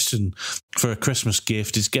first suggestion for a Christmas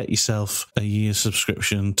gift, is get yourself a year's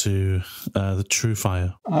subscription to the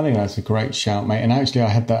TrueFire. I think that's a great shout, mate. And actually I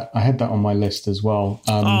had that on my list as well.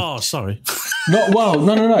 Sorry. No.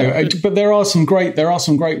 But there are some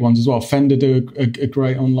great ones as well. Fender do a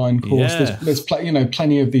great online course. Yeah. There's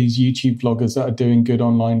plenty of these YouTube vloggers that are doing good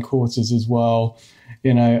online courses as well.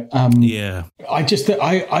 I've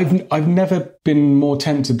never been more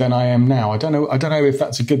tempted than I am now. I don't know if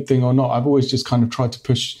that's a good thing or not. I've always just kind of tried to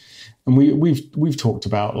push and we've talked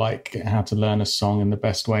about like how to learn a song in the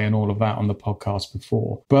best way and all of that on the podcast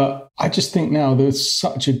before. But I just think now there's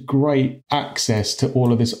such a great access to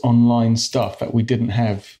all of this online stuff that we didn't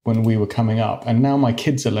have when we were coming up. And now my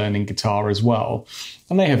kids are learning guitar as well.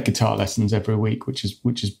 And they have guitar lessons every week, which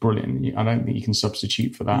is brilliant. I don't think you can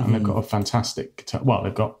substitute for that. Mm-hmm. And they've got a fantastic guitar. Well,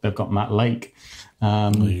 they've got Matt Lake,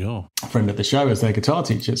 there you go, a friend of the show, as their guitar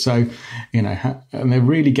teacher. So, you know, and they're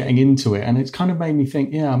really getting into it. And it's kind of made me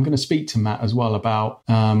think, yeah, I'm going to speak to Matt as well about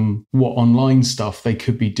what online stuff they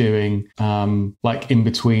could be doing, like in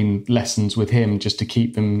between lessons with him, just to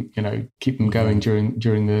keep them going during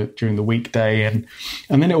the weekday. And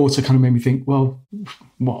then it also kind of made me think, well,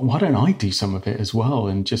 why don't I do some of it as well?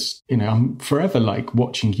 And just, you know, I'm forever like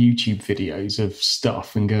watching YouTube videos of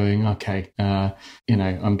stuff and going, okay, you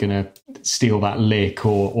know, I'm going to steal that lick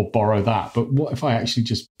or borrow that. But what if I actually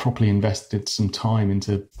just properly invested some time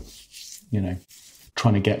into, you know,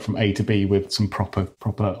 trying to get from A to B with some proper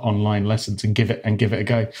online lessons and give it a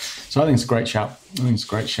go? So I think it's a great shout.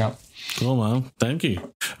 Cool, man. Thank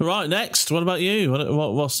you. Right, next. What about you?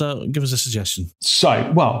 What's give us a suggestion.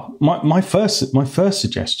 So, well, my first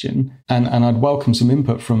suggestion, and I'd welcome some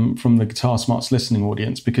input from the Guitar Smarts listening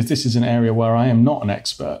audience, because this is an area where I am not an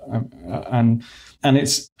expert, and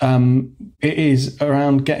it is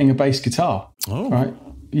around getting a bass guitar. Oh, right,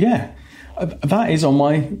 yeah, that is on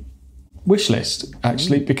my wish list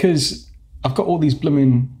actually, because I've got all these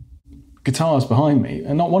blooming guitars behind me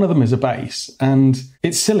and not one of them is a bass, and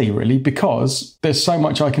it's silly really, because there's so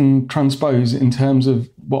much I can transpose in terms of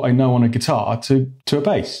what I know on a guitar to a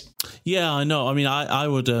bass. Yeah, I know. I mean, I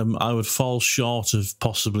would fall short of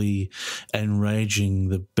possibly enraging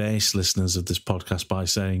the bass listeners of this podcast by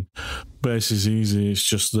saying bass is easy. It's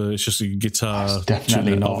just a guitar. It's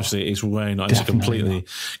definitely not. Obviously, it's way not. It's a completely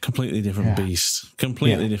different beast.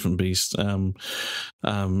 Completely different beast. But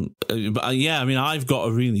yeah, I mean, I've got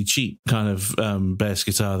a really cheap kind of bass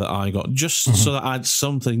guitar that I got just so that I had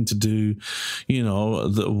something to do. You know,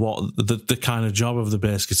 the kind of job of the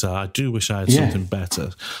bass guitar. I do wish I had something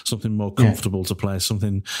better. Something more comfortable to play,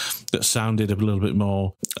 something that sounded a little bit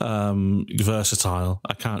more versatile.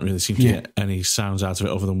 I can't really seem to get any sounds out of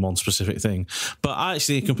it other than one specific thing. But I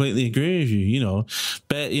actually completely agree with you. You know,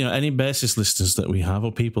 any bassist listeners that we have,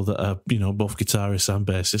 or people that are, you know, both guitarists and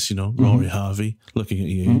bassists, you know, Rory Harvey, looking at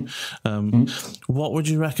you, what would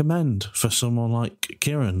you recommend for someone like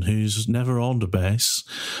Kieran, who's never owned a bass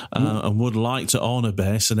and would like to own a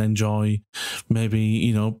bass and enjoy maybe,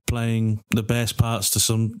 you know, playing the bass parts to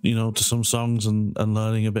some songs and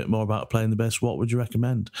learning a bit more about playing the bass? What would you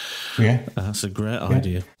recommend? Yeah, that's a great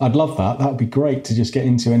idea. I'd love that. That would be great to just get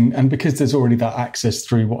into, and because there's already that access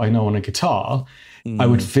through what I know on a guitar, I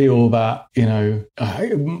would feel that, you know,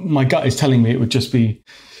 my gut is telling me it would just be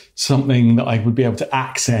something that I would be able to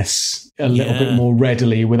access a little bit more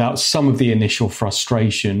readily without some of the initial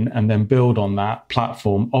frustration, and then build on that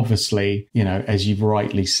platform. Obviously, you know, as you've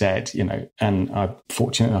rightly said, you know, and I'm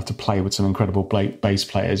fortunate enough to play with some incredible bass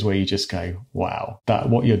players where you just go, wow, that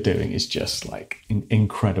what you're doing is just like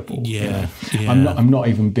incredible. Yeah, you know? I'm not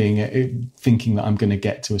even thinking that I'm going to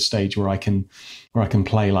get to a stage where I can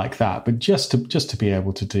play like that, but just to be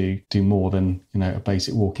able to do more than, you know, a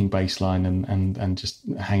basic walking bass line and just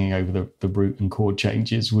hanging over the root and chord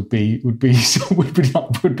changes would be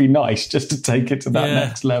nice, just to take it to that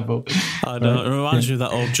next level. I know. It reminds me of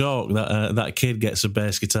that old joke that that kid gets a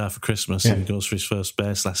bass guitar for Christmas and he goes for his first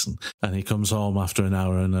bass lesson, and he comes home after an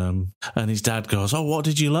hour and his dad goes, "Oh, what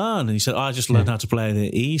did you learn?" And he said, "I just learned how to play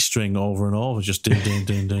the E string over and over, just dun dun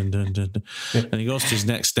dun dun dun dun." And he goes to his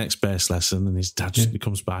next bass lesson, and his dad just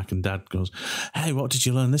comes back, and dad goes, "Hey, what did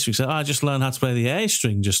you learn this week?" He said, "I just learned how to play the A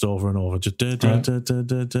string just over and over, just dun dun dun dun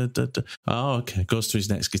dun dun dun." Oh, okay. Goes to his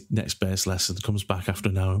next bass lesson, comes back after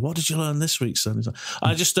an hour. "What did you learn this week, son?" He's like,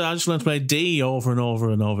 I just learned to play D over and over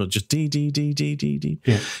and over, just D D D D D D.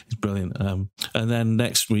 Yeah, it's brilliant. And then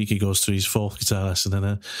next week he goes to his fourth guitar lesson,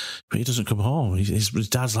 and but he doesn't come home. His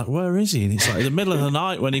dad's like, "Where is he?" And it's like in the middle of the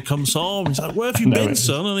night when he comes home. He's like, "Where have you been,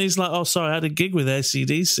 son?" And he's like, "Oh, sorry, I had a gig with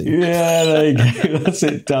AC/DC." Yeah, there you go. That's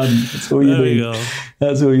it, done. That's all you need. Go.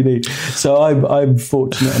 That's all you need. So I'm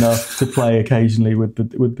fortunate enough to play occasionally with the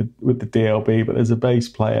DLB, but there's a bass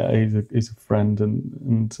player. He's a friend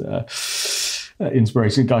and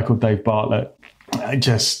inspiration, a guy called Dave Bartlett.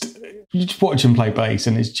 You just watch him play bass,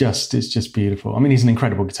 and it's just beautiful. I mean, he's an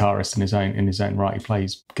incredible guitarist in his own right. He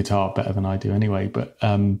plays guitar better than I do anyway. But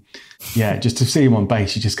just to see him on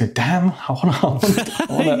bass, you just go, "Damn, I want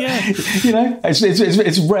to." You know,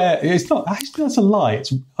 it's rare. It's not. That's a lie.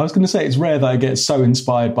 I was going to say it's rare that I get so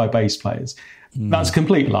inspired by bass players. That's a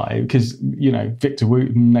complete lie because, Victor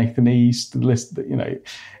Wooten, Nathan East, the list, it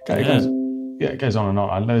goes on and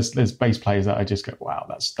on. There's bass players that I just go, wow,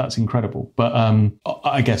 that's incredible. But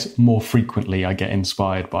I guess more frequently I get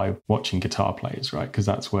inspired by watching guitar players, right? Because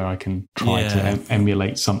that's where I can try to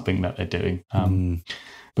emulate something that they're doing.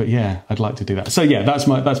 But yeah, I'd like to do that. So yeah, that's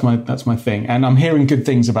my thing. And I'm hearing good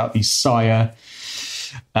things about these Sire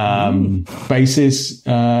basses.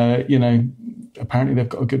 Apparently they've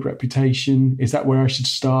got a good reputation. Is that where I should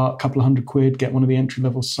start? A couple of £100, get one of the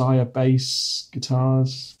entry-level Sire bass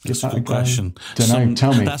guitars? That's a good question. Don't know.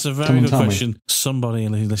 Tell me. That's a very good question. Somebody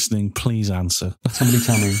listening, please answer. Somebody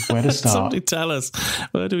tell me where to start. Somebody tell us.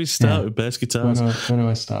 Where do we start with bass guitars? Where do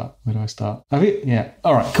I start? Have you? Yeah.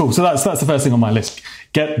 All right. Cool. So that's the first thing on my list.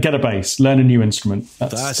 Get a bass. Learn a new instrument.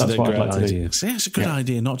 That's a what great I'd like idea. to do. See, it's a good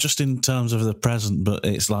idea, not just in terms of the present, but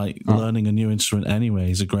it's like learning a new instrument anyway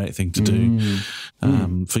is a great thing to do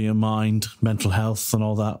for your mind, mental health, and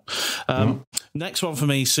all that. Next one for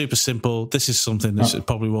me, super simple. This is something that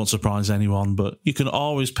probably won't surprise anyone, but you can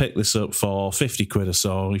always pick this up for £50 or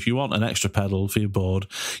so. If you want an extra pedal for your board,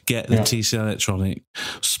 get the TC Electronic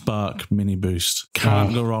Spark Mini Boost.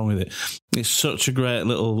 Can't go wrong with it. It's such a great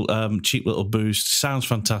little, cheap little boost. Sounds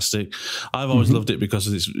fantastic. I've always loved it because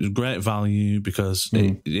it's great value, because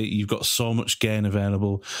you've got so much gain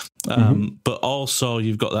available. But also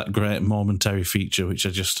you've got that great momentary feature, which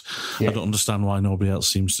I don't understand why nobody else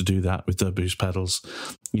seems to do that with their boost pedals.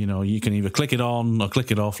 You can either click it on or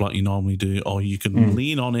click it off like you normally do, or you can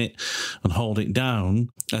lean on it and hold it down,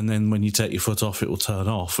 and then when you take your foot off, it will turn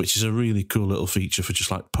off, which is a really cool little feature for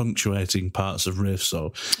just like punctuating parts of riffs.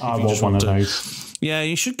 So I want one of those. Yeah,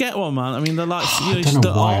 you should get one, man. I mean, they're like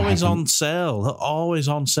they're always on sale. They're always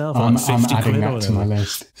on sale for like £50 I'm adding or that whatever. to my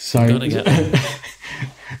list. So, Gotta get one.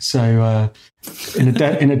 So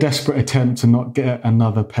in a desperate attempt to not get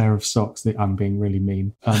another pair of socks, I'm being really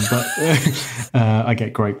mean, but I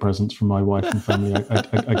get great presents from my wife and family.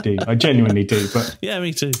 I do. I genuinely do. But yeah,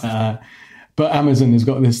 me too. But Amazon has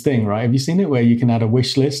got this thing, right? Have you seen it where you can add a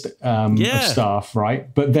wish list of stuff,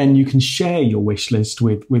 right? But then you can share your wish list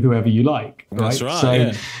with whoever you like, right? That's right.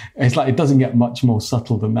 So it's like, it doesn't get much more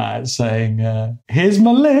subtle than that. It's saying, here's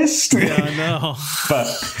my list. Yeah, I know.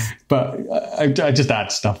 but I just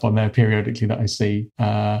add stuff on there periodically that I see.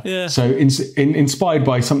 So inspired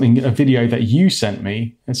by a video that you sent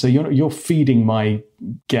me, and so you're feeding my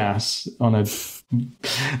gas on a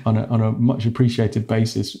much appreciated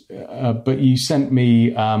basis, but you sent me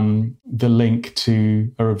the link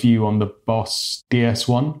to a review on the Boss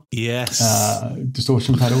DS1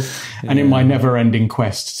 distortion pedal, and in my never-ending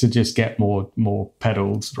quest to just get more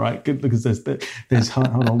pedals, right? Because there's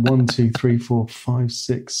hold on, 1, 2, 3, 4, 5,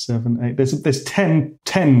 6, 7, 8. There's 10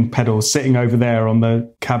 pedals sitting over there on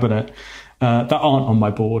the cabinet. That aren't on my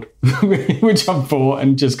board, which I've bought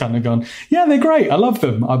and just kind of gone, yeah, they're great. I love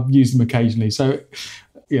them. I've used them occasionally. So,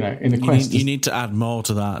 in a quest, you need to add more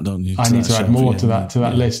to that, don't you? I need to add more to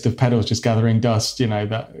that list of pedals just gathering dust,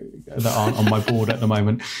 that aren't on my board at the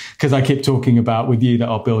moment. Because I keep talking about with you that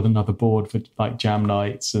I'll build another board for like jam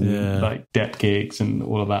nights and like depth gigs and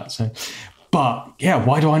all of that. So, but yeah,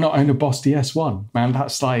 why do I not own a Boss DS1? Man,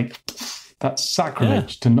 that's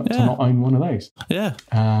sacrilege to not own one of those. Yeah.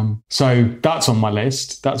 So that's on my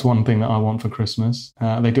list. That's one thing that I want for Christmas.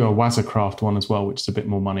 They do a Wazzacraft one as well, which is a bit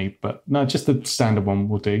more money, but no, just the standard one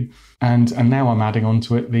will do. And now I'm adding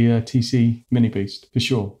onto it the TC Mini Boost for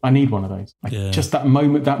sure. I need one of those. Just that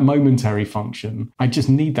momentary function. I just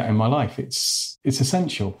need that in my life. It's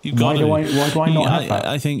essential. Why do I not have that?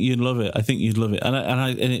 I think you'd love it.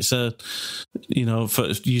 And it's for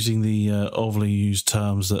using the overly used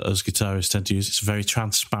terms that us guitarists tend to use, it's a very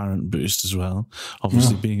transparent boost as well.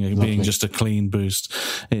 Obviously, being just a clean boost,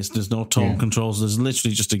 there's no tone controls. There's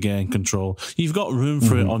literally just a gain control. You've got room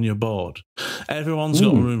for it on your board. Everyone's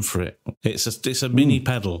got room for it. It's a mini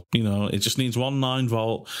pedal. It just needs one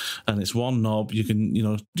 9-volt and it's one knob. You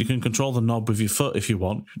can control the knob with your foot if you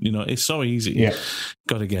want. It's so easy. Yeah,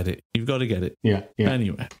 got to get it. You've got to get it. Yeah.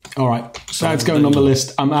 Anyway, all right. So it's going on the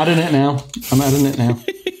list. I'm adding it now.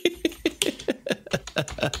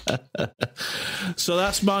 So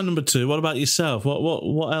that's my number 2. What about yourself?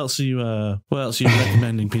 What else are you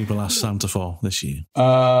recommending people ask Santa for this year?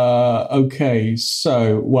 Okay,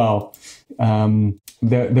 so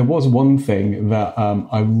there was one thing that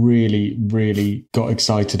I really, really got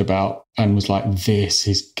excited about and was like, this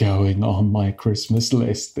is going on my Christmas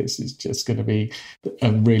list. This is just going to be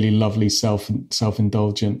a really lovely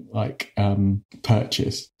self-indulgent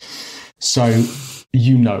purchase. So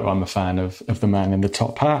you know I'm a fan of the man in the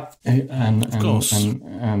top hat, and Of course.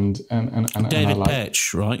 and David I like,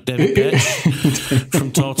 Petch, right? David Petch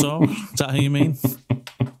from Toto. Is that who you mean?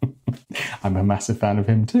 I'm a massive fan of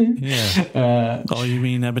him too. Yeah. Oh, you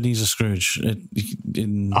mean Ebenezer Scrooge?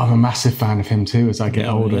 I'm a massive fan of him too as I get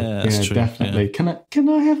older. Yeah, that's true. Definitely. Yeah. Can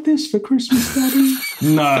I have this for Christmas, Daddy?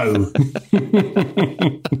 No.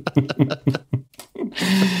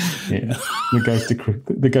 Yeah,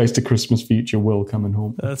 the ghost of Christmas future will come and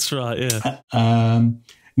haunt me. That's right. Yeah.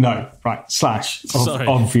 No, right. Slash. Sorry.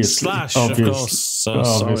 Obviously. Slash, of course.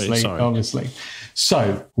 Obviously.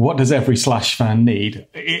 So, what does every Slash fan need?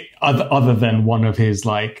 Other than one of his,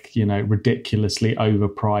 ridiculously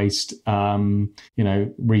overpriced,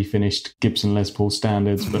 refinished Gibson Les Paul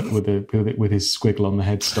standards, but with his squiggle on the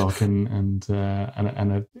headstock and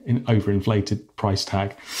an overinflated price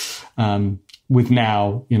tag. With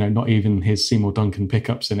now, not even his Seymour Duncan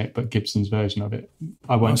pickups in it, but Gibson's version of it.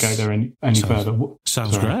 I won't go there any further.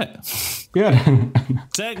 Sounds great. Yeah.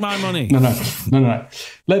 Take my money. No.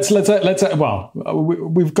 Let's. Well,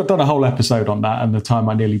 we've done a whole episode on that, and the time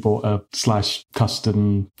I nearly bought a Slash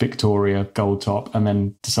custom Victoria gold top, and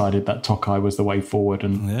then decided that Tokai was the way forward,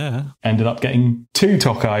 and ended up getting 2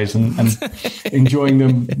 Tokais and enjoying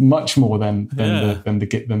them much more than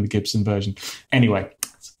the Gibson version. Anyway.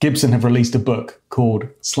 Gibson have released a book called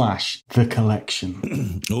Slash The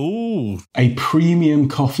Collection. Ooh. A premium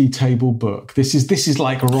coffee table book. This is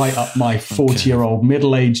like right up my 40-year-old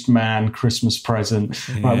middle-aged man Christmas present.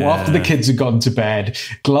 Yeah. Right, well, after the kids have gone to bed,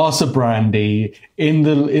 glass of brandy in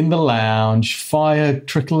the lounge, fire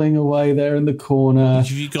trickling away there in the corner.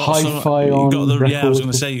 Hi-fi on. I was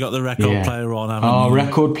going to say you got the record player on. Haven't you?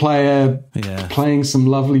 Record player playing some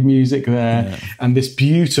lovely music there, and this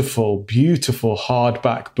beautiful, beautiful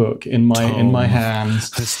hardback book in my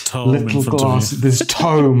hands. This tome, little glass, this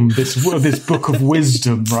tome, this book of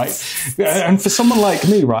wisdom, right? And for someone like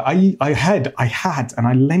me, right, I had, and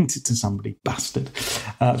I lent it to somebody, bastard.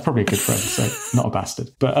 It's probably a good friend, so not a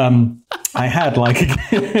bastard, but I had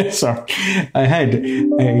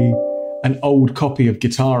an old copy of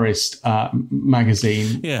Guitarist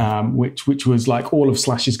magazine, which was like all of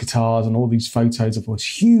Slash's guitars and all these photos of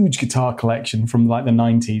this huge guitar collection from like the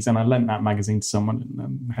 90s. And I lent that magazine to someone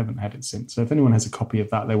and haven't had it since. So if anyone has a copy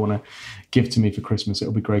of that they want to give to me for Christmas,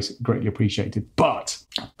 it'll be greatly appreciated. But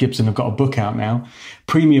Gibson have got a book out now.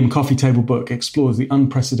 Premium coffee table book explores the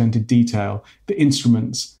unprecedented detail, the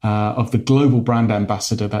instruments of the global brand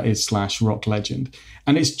ambassador that is Slash rock legend.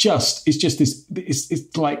 And it's just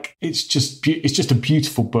a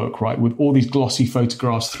beautiful book, right? With all these glossy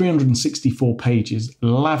photographs, 364 pages,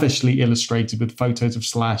 lavishly illustrated with photos of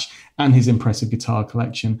Slash and his impressive guitar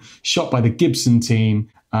collection, shot by the Gibson team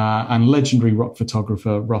and legendary rock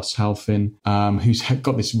photographer Ross Halfin, who's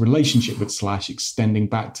got this relationship with Slash extending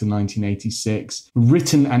back to 1986.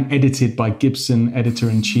 Written and edited by Gibson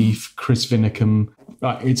editor-in-chief Chris Vinicum.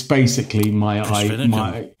 It's basically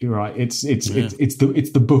it's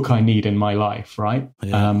the book I need in my life, right?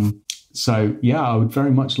 Yeah. So I would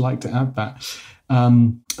very much like to add that.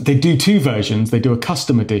 They do 2 versions. They do a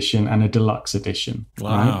custom edition and a deluxe edition.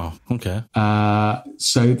 Wow. Right? Okay.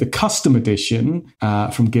 So the custom edition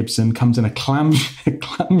from Gibson comes in a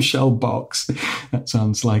clamshell box. That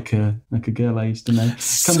sounds like a girl I used to know.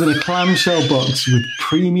 Comes in a clamshell box with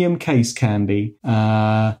premium case candy,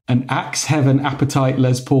 an Axe Heaven Appetite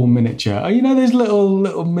Les Paul miniature. Oh, those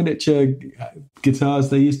little miniature guitars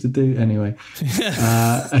they used to do. Anyway,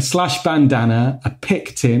 a Slash bandana, a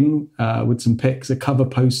pick tin with some picks, a cover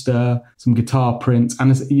poster, some guitar prints,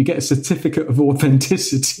 and you get a certificate of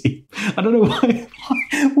authenticity. I don't know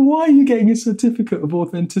why are you getting a certificate of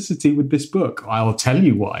authenticity with this book? I'll tell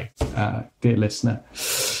you why, dear listener.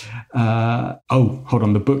 Hold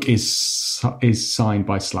on. The book is signed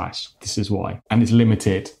by Slash. This is why. And it's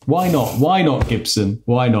limited. Why not? Why not, Gibson?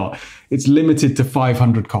 Why not? It's limited to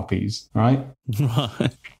 500 copies, right?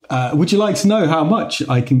 Right. Would you like to know how much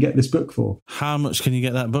I can get this book for? How much can you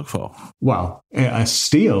get that book for? Well, a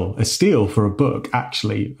steal for a book,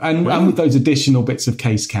 actually. And with those additional bits of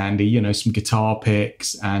case candy, some guitar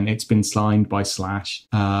picks, and it's been signed by Slash.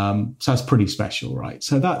 So that's pretty special, right?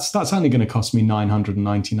 So that's only going to cost me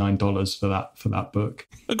 $999 for that book.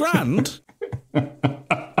 $1,000?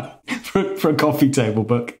 For a coffee table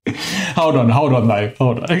book. Hold on though.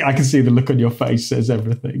 Hold on. I can see the look on your face says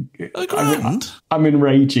everything. $1,000? I'm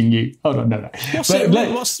enraging you. Hold on, no.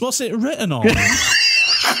 What's it written on?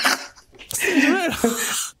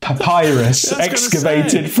 papyrus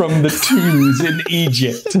excavated from the tombs in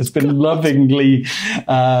Egypt has been lovingly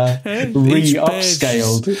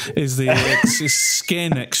re-upscaled. Is it's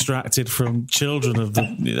skin extracted from children of the...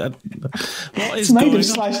 What is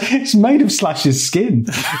It's made of Slash's skin.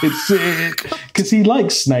 It's because he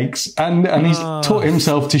likes snakes and he's taught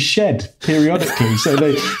himself to shed periodically. So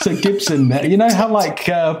Gibson, you know how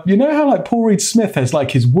Paul Reed Smith has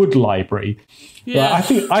like his wood library. Yeah.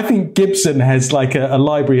 Right, I think Gibson has like a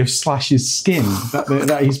library of Slash's skin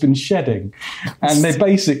that he's been shedding, and they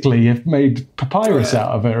basically have made papyrus out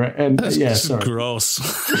of it. And gross.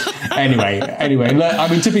 anyway, look, I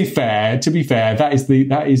mean, to be fair,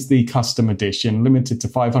 that is the custom edition, limited to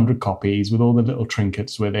 500 copies with all the little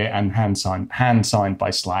trinkets with it, and hand signed by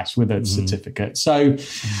Slash with a certificate. So,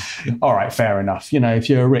 all right, fair enough. You know, if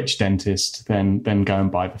you're a rich dentist, then go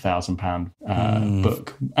and buy the £1,000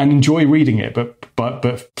 book and enjoy reading it, but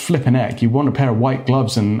flipping heck, you want a pair of white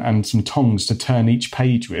gloves and some tongs to turn each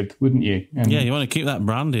page with, wouldn't you? And you want to keep that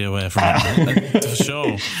brandy away from it, for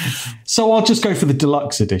sure. So I'll just go for the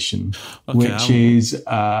deluxe edition, which is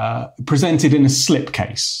presented in a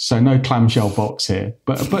slipcase, so no clamshell box here.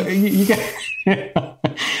 But you get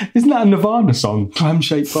isn't that a Nirvana song?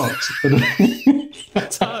 Clam-shaped box.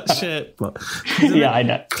 That's heart shaped. Yeah, I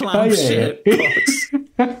know. Clam-shaped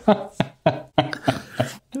box.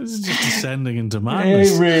 This is just descending into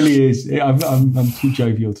madness. It really is. I'm too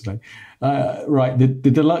jovial today. Right, the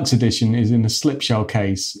deluxe edition is in a slip shell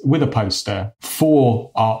case with a poster,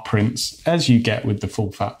 4 art prints, as you get with the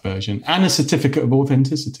full fat version, and a certificate of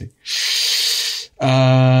authenticity.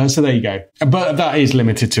 So there you go. But that is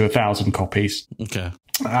limited to 1,000 copies. Okay.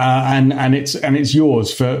 And it's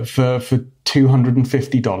yours for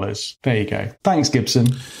 $250. There you go. Thanks,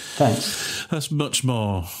 Gibson. Thanks. That's much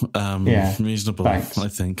more reasonable, Thanks. I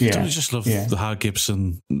think. Yeah. Don't you just love how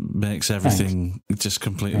Gibson makes everything just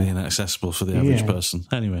completely inaccessible for the average person?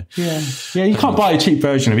 Anyway. Yeah. You can't buy a cheap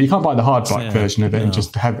version of it. You can't buy the hardback version of it and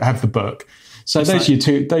just have the book. So those are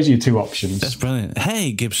your two options. That's brilliant.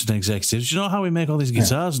 Hey, Gibson executives, you know how we make all these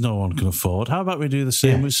guitars no one can afford? How about we do the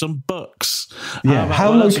same with some books?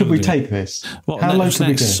 How low could we take this? How low could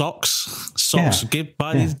we go? Socks.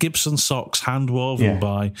 Buy these Gibson socks, hand woven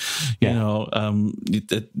by,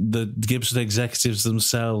 the Gibson executives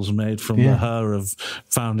themselves, made from the hair of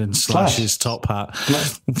found in Slash's top hat.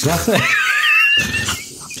 That's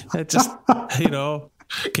it. Just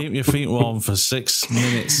keep your feet warm for 6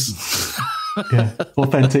 minutes.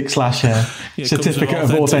 Authentic Slash hair. Certificate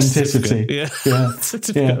of authenticity.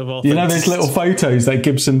 Certificate of authenticity. You know those little photos that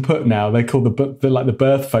Gibson put now? They call the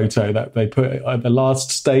birth photo that they put at the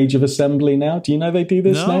last stage of assembly now. Do you know they do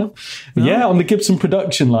this now? No. Yeah, on the Gibson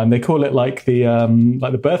production line, they call it like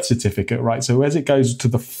the birth certificate, right? So as it goes to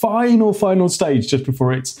the final stage, just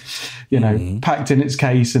before it's, packed in its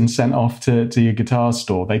case and sent off to your guitar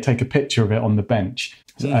store, they take a picture of it on the bench.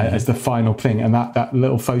 As the final thing, and that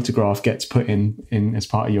little photograph gets put in as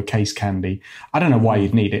part of your case candy. I don't know why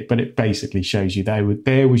you'd need it, but it basically shows you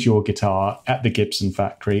there was your guitar at the Gibson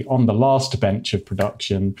factory on the last bench of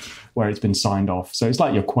production where it's been signed off. So it's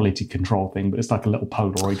like your quality control thing, but it's like a little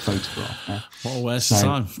Polaroid photograph. What a waste of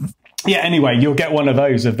time. Yeah, anyway, you'll get one of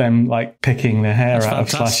those of them like picking the hair out of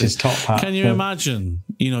Slash's top hat. Can you imagine?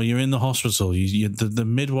 You're in the hospital. The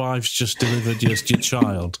midwife's just delivered your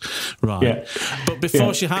child, right? Yeah. But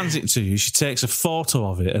before she hands it to you, she takes a photo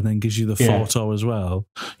of it and then gives you the photo as well.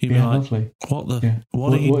 You'd be like, lovely.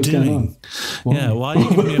 What are you doing? Why are you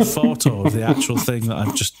giving me a photo of the actual thing that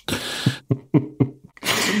I've just...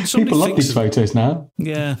 People love these photos now.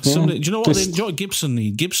 Yeah. Do you know what Gibson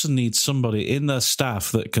need? Gibson needs somebody in their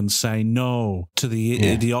staff that can say no to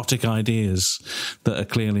the idiotic ideas that are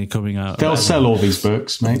clearly coming out. They'll sell all these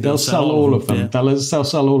books, mate. They'll sell all of them. Yeah. They'll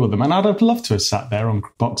sell all of them. And I'd have loved to have sat there on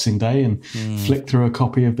Boxing Day and flick through a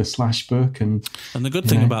copy of the Slash book. And the good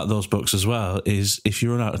thing about those books as well is if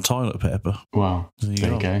you run out of toilet paper. Wow. There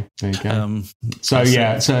you go. So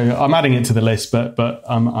I'm adding it to the list, but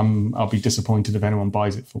I'll be disappointed if anyone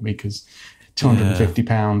buys it for me, because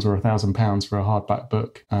 £250 or £1,000 for a hardback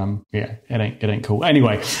book, it ain't cool.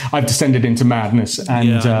 Anyway, I've descended into madness,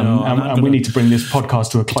 and we need to bring this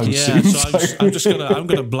podcast to a close soon. I'm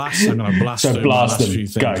going to blast through the last few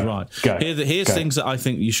things. Go. Here's things that I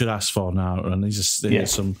think you should ask for now, and these are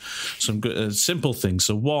some good, simple things.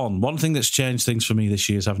 So one thing that's changed things for me this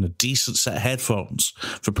year is having a decent set of headphones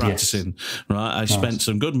for practicing. Right, I spent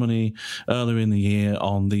some good money earlier in the year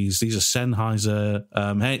on these. These are Sennheiser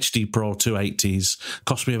HD Pro 2 80s.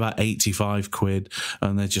 Cost me about 85 quid,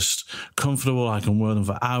 and they're just comfortable. I can wear them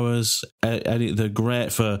for hours. They're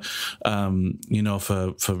great for, for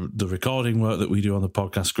the recording work that we do on the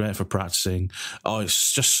podcast. Great for practicing. Oh,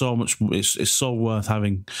 it's just so much. It's so worth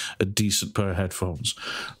having a decent pair of headphones.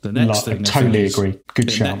 The next thing, totally agree.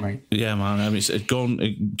 Good shout, mate. Yeah, man. I mean, go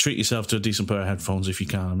and treat yourself to a decent pair of headphones if you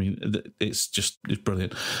can. I mean, it's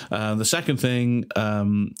brilliant. The second thing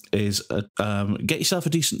is get yourself a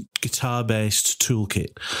decent guitar-based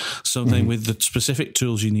toolkit, something with the specific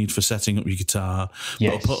tools you need for setting up your guitar.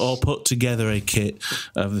 Yes. Or put together a kit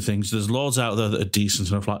of the things. There's loads out there that are decent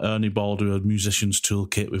enough, like Ernie Ball do a musician's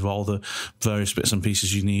toolkit with all the various bits and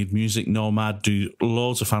pieces you need. Music Nomad do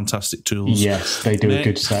loads of fantastic tools. Yes, they do a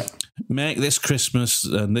good set. Make this Christmas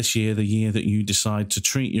and this year the year that you decide to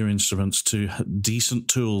treat your instruments to decent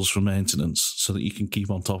tools for maintenance, so that you can keep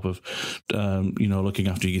on top of, looking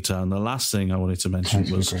after your guitar. And the last thing I wanted to mention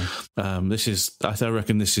was I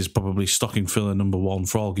reckon this is probably stocking filler number one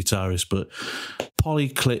for all guitarists, but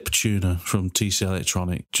polyclip tuner from TC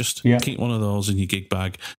Electronic. Just keep one of those in your gig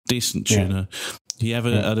bag. Decent tuner. You ever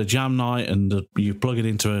at a jam night and you plug it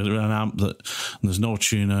into an amp and there's no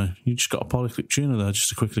tuner, you just got a polyclip tuner there just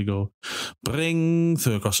to quickly go bring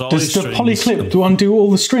through across all these strings. Does the polyclip undo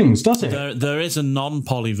all the strings, does it? There is a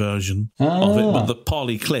non-poly version of it, but the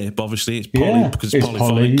polyclip, obviously, it's poly because it's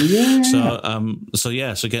polyphonic. So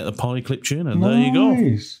get the polyclip tuner. Nice. There you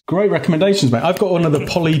go. Great recommendations, mate. I've got one of the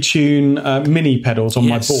Polytune mini pedals on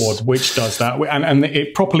my board, which does that, and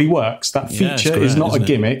it properly works. That feature is not a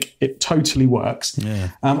gimmick. It totally works. Yeah.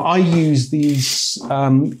 I use these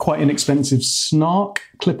quite inexpensive Snark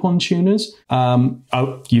clip-on tuners.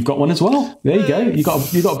 You've got one as well. There you go. You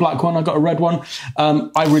got a black one. I got a red one.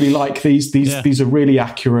 I really like these. These are really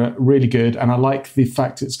accurate, really good, and I like the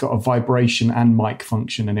fact it's got a vibration and mic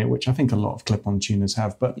function in it, which I think a lot of clip-on tuners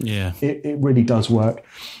have. But it really does work.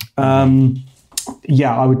 I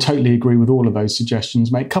would totally agree with all of those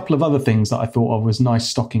suggestions, mate. A couple of other things that I thought of was nice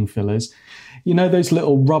stocking fillers. You know those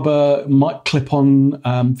little rubber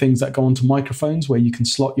clip-on things that go onto microphones where you can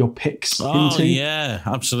slot your picks into? Oh, yeah,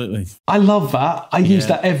 absolutely. I love that. I use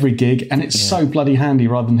that every gig, and it's so bloody handy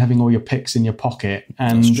rather than having all your picks in your pocket.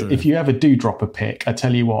 And if you ever do drop a pick, I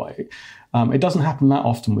tell you what, it doesn't happen that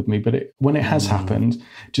often with me, but when it has happened,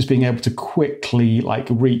 just being able to quickly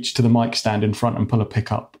reach to the mic stand in front and pull a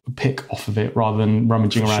pick off of it rather than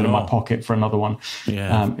rummaging around in my pocket for another one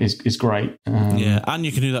is great. And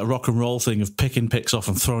you can do that rock and roll thing of picking picks off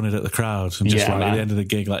and throwing it at the crowd and just at the end of the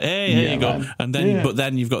gig, hey, here you go. Man. And then, but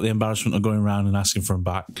then you've got the embarrassment of going around and asking for them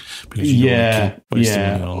back because you don't want to keep wasting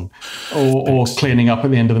money on or cleaning up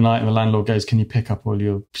at the end of the night and the landlord goes, "Can you pick up all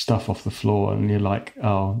your stuff off the floor?" And you're like,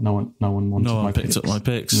 "Oh, no one picked up my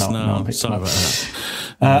picks. No one picked sorry about that."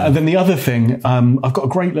 And then the other thing, I've got a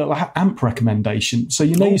great little amp recommendation. So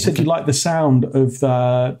you said you like the sound of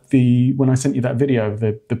the when I sent you that video of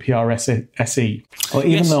the PRS SE. Well,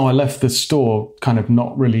 even though I left the store kind of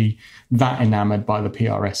not really that enamored by the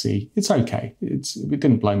PRSE, it's okay. It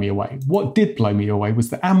didn't blow me away. What did blow me away was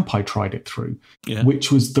the amp I tried it through,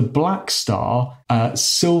 which was the Black Star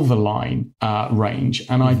Silverline range.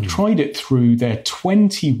 And I tried it through their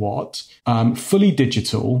 20 watt, fully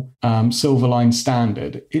digital Silverline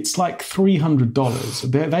standard. It's like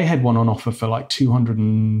 $300. They had one on offer for like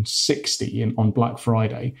 $260 on Black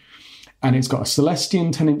Friday. And it's got a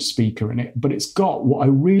Celestion 10-inch speaker in it, but it's got, what I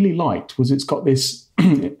really liked was it's got this,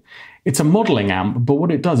 it's a modeling amp, but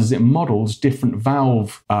what it does is it models different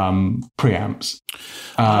valve preamps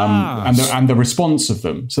and the response of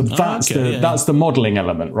them. So that's the modeling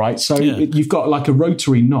element, right? So you've got like a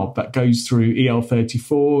rotary knob that goes through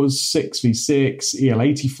EL34s, 6V6,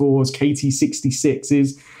 EL84s,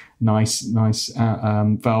 KT66s, nice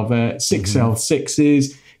valve there,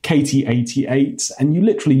 6L6s, KT88s, and you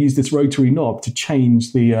literally use this rotary knob to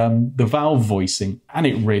change the valve voicing, and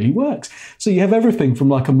it really works. So you have everything from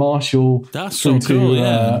like a Marshall through to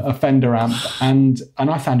a Fender amp, and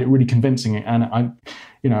I found it really convincing. And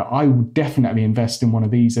I would definitely invest in one of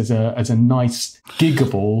these as a nice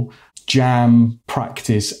giggable jam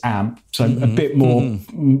practice amp, so a bit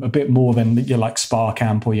more than your like Spark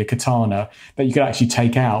amp or your Katana that you could actually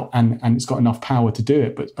take out, and it's got enough power to do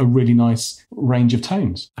it, but a really nice range of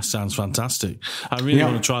tones. That sounds fantastic. I really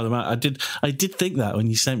want to try them out. I did think that when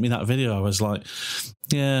you sent me that video, I was like,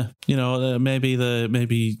 Yeah,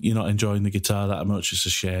 maybe you're not enjoying the guitar that much. It's a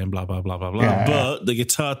shame. Blah blah blah blah blah. Yeah. But the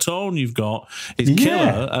guitar tone you've got is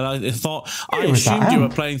killer. And I thought I assumed you were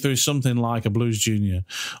playing through something like a Blues Junior,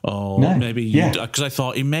 or because I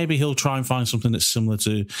thought maybe he'll try and find something that's similar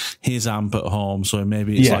to his amp at home. So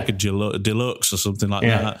maybe it's like a deluxe or something like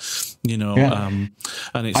that.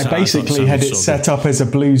 And it's, I basically had it set up as a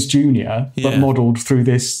Blues Junior, but modelled through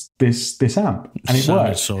this amp, and it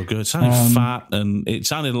worked so good. It sounded fat, and it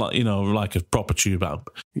sounded like like a proper tube amp.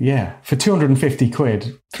 Yeah, for 250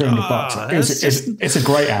 quid, 300 bucks. It's a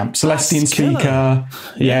great amp. Celestian speaker.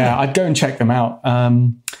 Yeah, I'd go and check them out.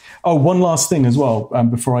 One last thing as well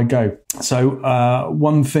before I go. So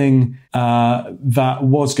one thing that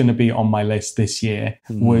was going to be on my list this year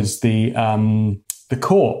was the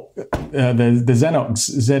Core, the Xenox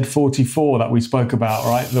Z44 that we spoke about,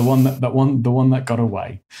 right? The one that got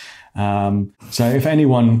away. So if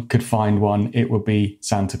anyone could find one, it would be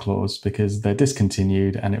Santa Claus, because they're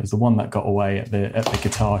discontinued, and it was the one that got away at the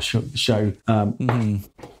guitar show.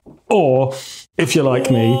 Or if you're like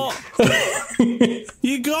me,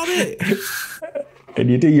 you got it. And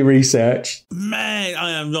you do your research. Man,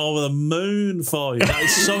 I am over the moon for you. That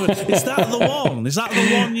is so. Is that the one? Is that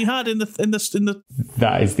the one you had in the?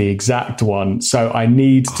 That is the exact one. So I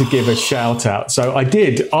need to give a shout out. So I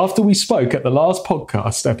did, after we spoke at the last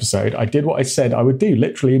podcast episode, I did what I said I would do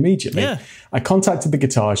literally immediately. Yeah. I contacted the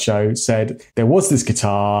guitar show, said there was this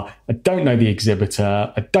guitar. I don't know the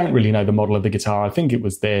exhibitor. I don't really know the model of the guitar. I think it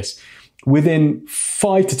was this. Within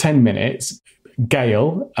 5 to 10 minutes,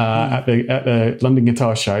 Gail at the London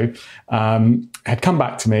Guitar Show had come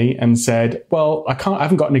back to me and said, well, I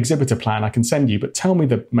haven't got an exhibitor plan I can send you, but tell me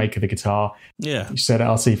the make of the guitar. Yeah. She said,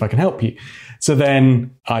 I'll see if I can help you. So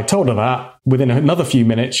then I told her that. Within another few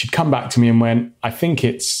minutes, she'd come back to me and went, I think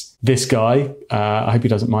it's this guy. I hope he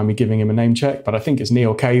doesn't mind me giving him a name check, but I think it's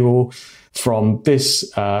Neil Cable from this,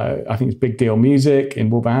 I think it's Big Deal Music in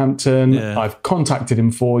Wolverhampton. Yeah. I've contacted him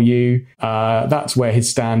for you. That's where his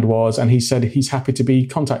stand was. And he said he's happy to be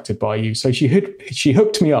contacted by you. So she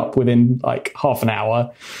hooked me up within like half an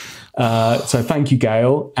hour. So thank you,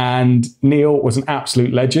 Gail. And Neil was an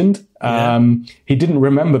absolute legend. He didn't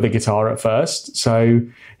remember the guitar at first. So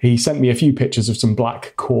he sent me a few pictures of some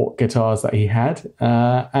black cork guitars that he had.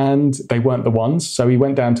 And they weren't the ones. So he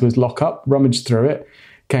went down to his lockup, rummaged through it,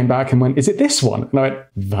 came back and went, is it this one? And I went,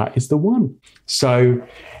 that is the one. So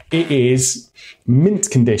it is mint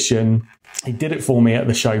condition. He did it for me at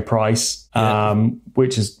the show price,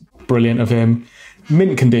 which is brilliant of him.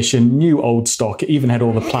 Mint condition, new old stock. It even had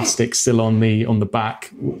all the plastic still on the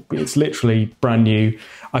back. It's literally brand new.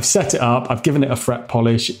 I've set it up. I've given it a fret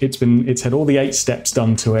polish. It's had all the 8 steps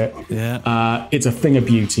done to it. Yeah. It's a thing of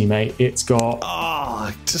beauty, mate. It's got.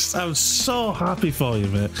 I'm so happy for you,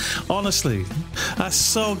 mate. Honestly, that's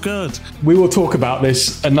so good. We will talk about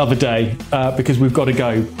this another day because we've got to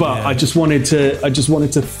go. But I just wanted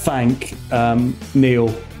to thank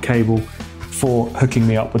Neil Cable for hooking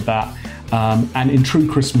me up with that. And in true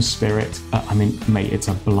Christmas spirit, mate, it's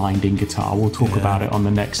a blinding guitar. We'll talk about it on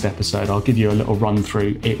the next episode. I'll give you a little run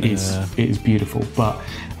through. It is beautiful. But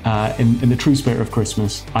in the true spirit of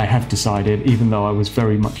Christmas, I have decided, even though I was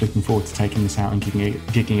very much looking forward to taking this out and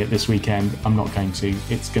gigging it this weekend, I'm not going to.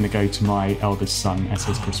 It's going to go to my eldest son as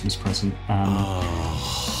his Christmas present.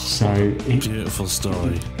 Beautiful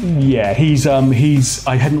story. Yeah, he's.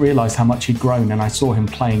 I hadn't realised how much he'd grown, and I saw him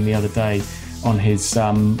playing the other day on his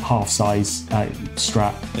half-size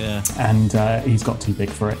Strat, and he's got too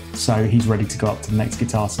big for it, so he's ready to go up to the next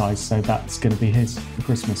guitar size. So that's going to be his for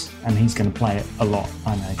Christmas, and he's going to play it a lot,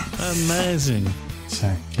 I know. Amazing.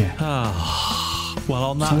 So yeah. Well,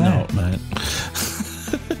 on that note, mate.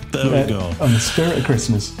 There we go. On the spirit of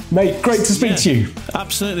Christmas. Mate, great to speak to you.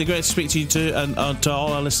 Absolutely great to speak to you too, and to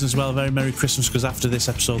all our listeners as well, very Merry Christmas, because after this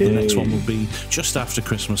episode, the next one will be just after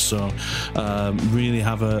Christmas. So really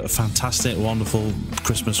have a fantastic, wonderful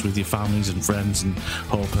Christmas with your families and friends, and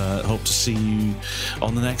hope to see you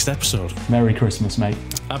on the next episode. Merry Christmas, mate.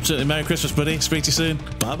 Absolutely. Merry Christmas, buddy. Speak to you soon.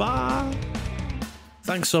 Bye-bye.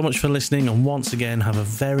 Thanks so much for listening, and once again, have a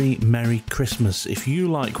very Merry Christmas. If you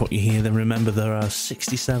like what you hear, then remember there are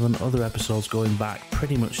 67 other episodes going back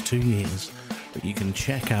pretty much 2 years that you can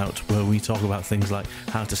check out, where we talk about things like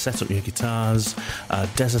how to set up your guitars,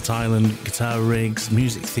 desert island guitar rigs,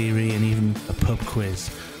 music theory, and even a pub quiz.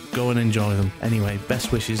 Go and enjoy them. Anyway,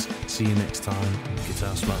 best wishes. See you next time on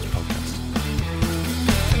Guitar Smarts Podcast.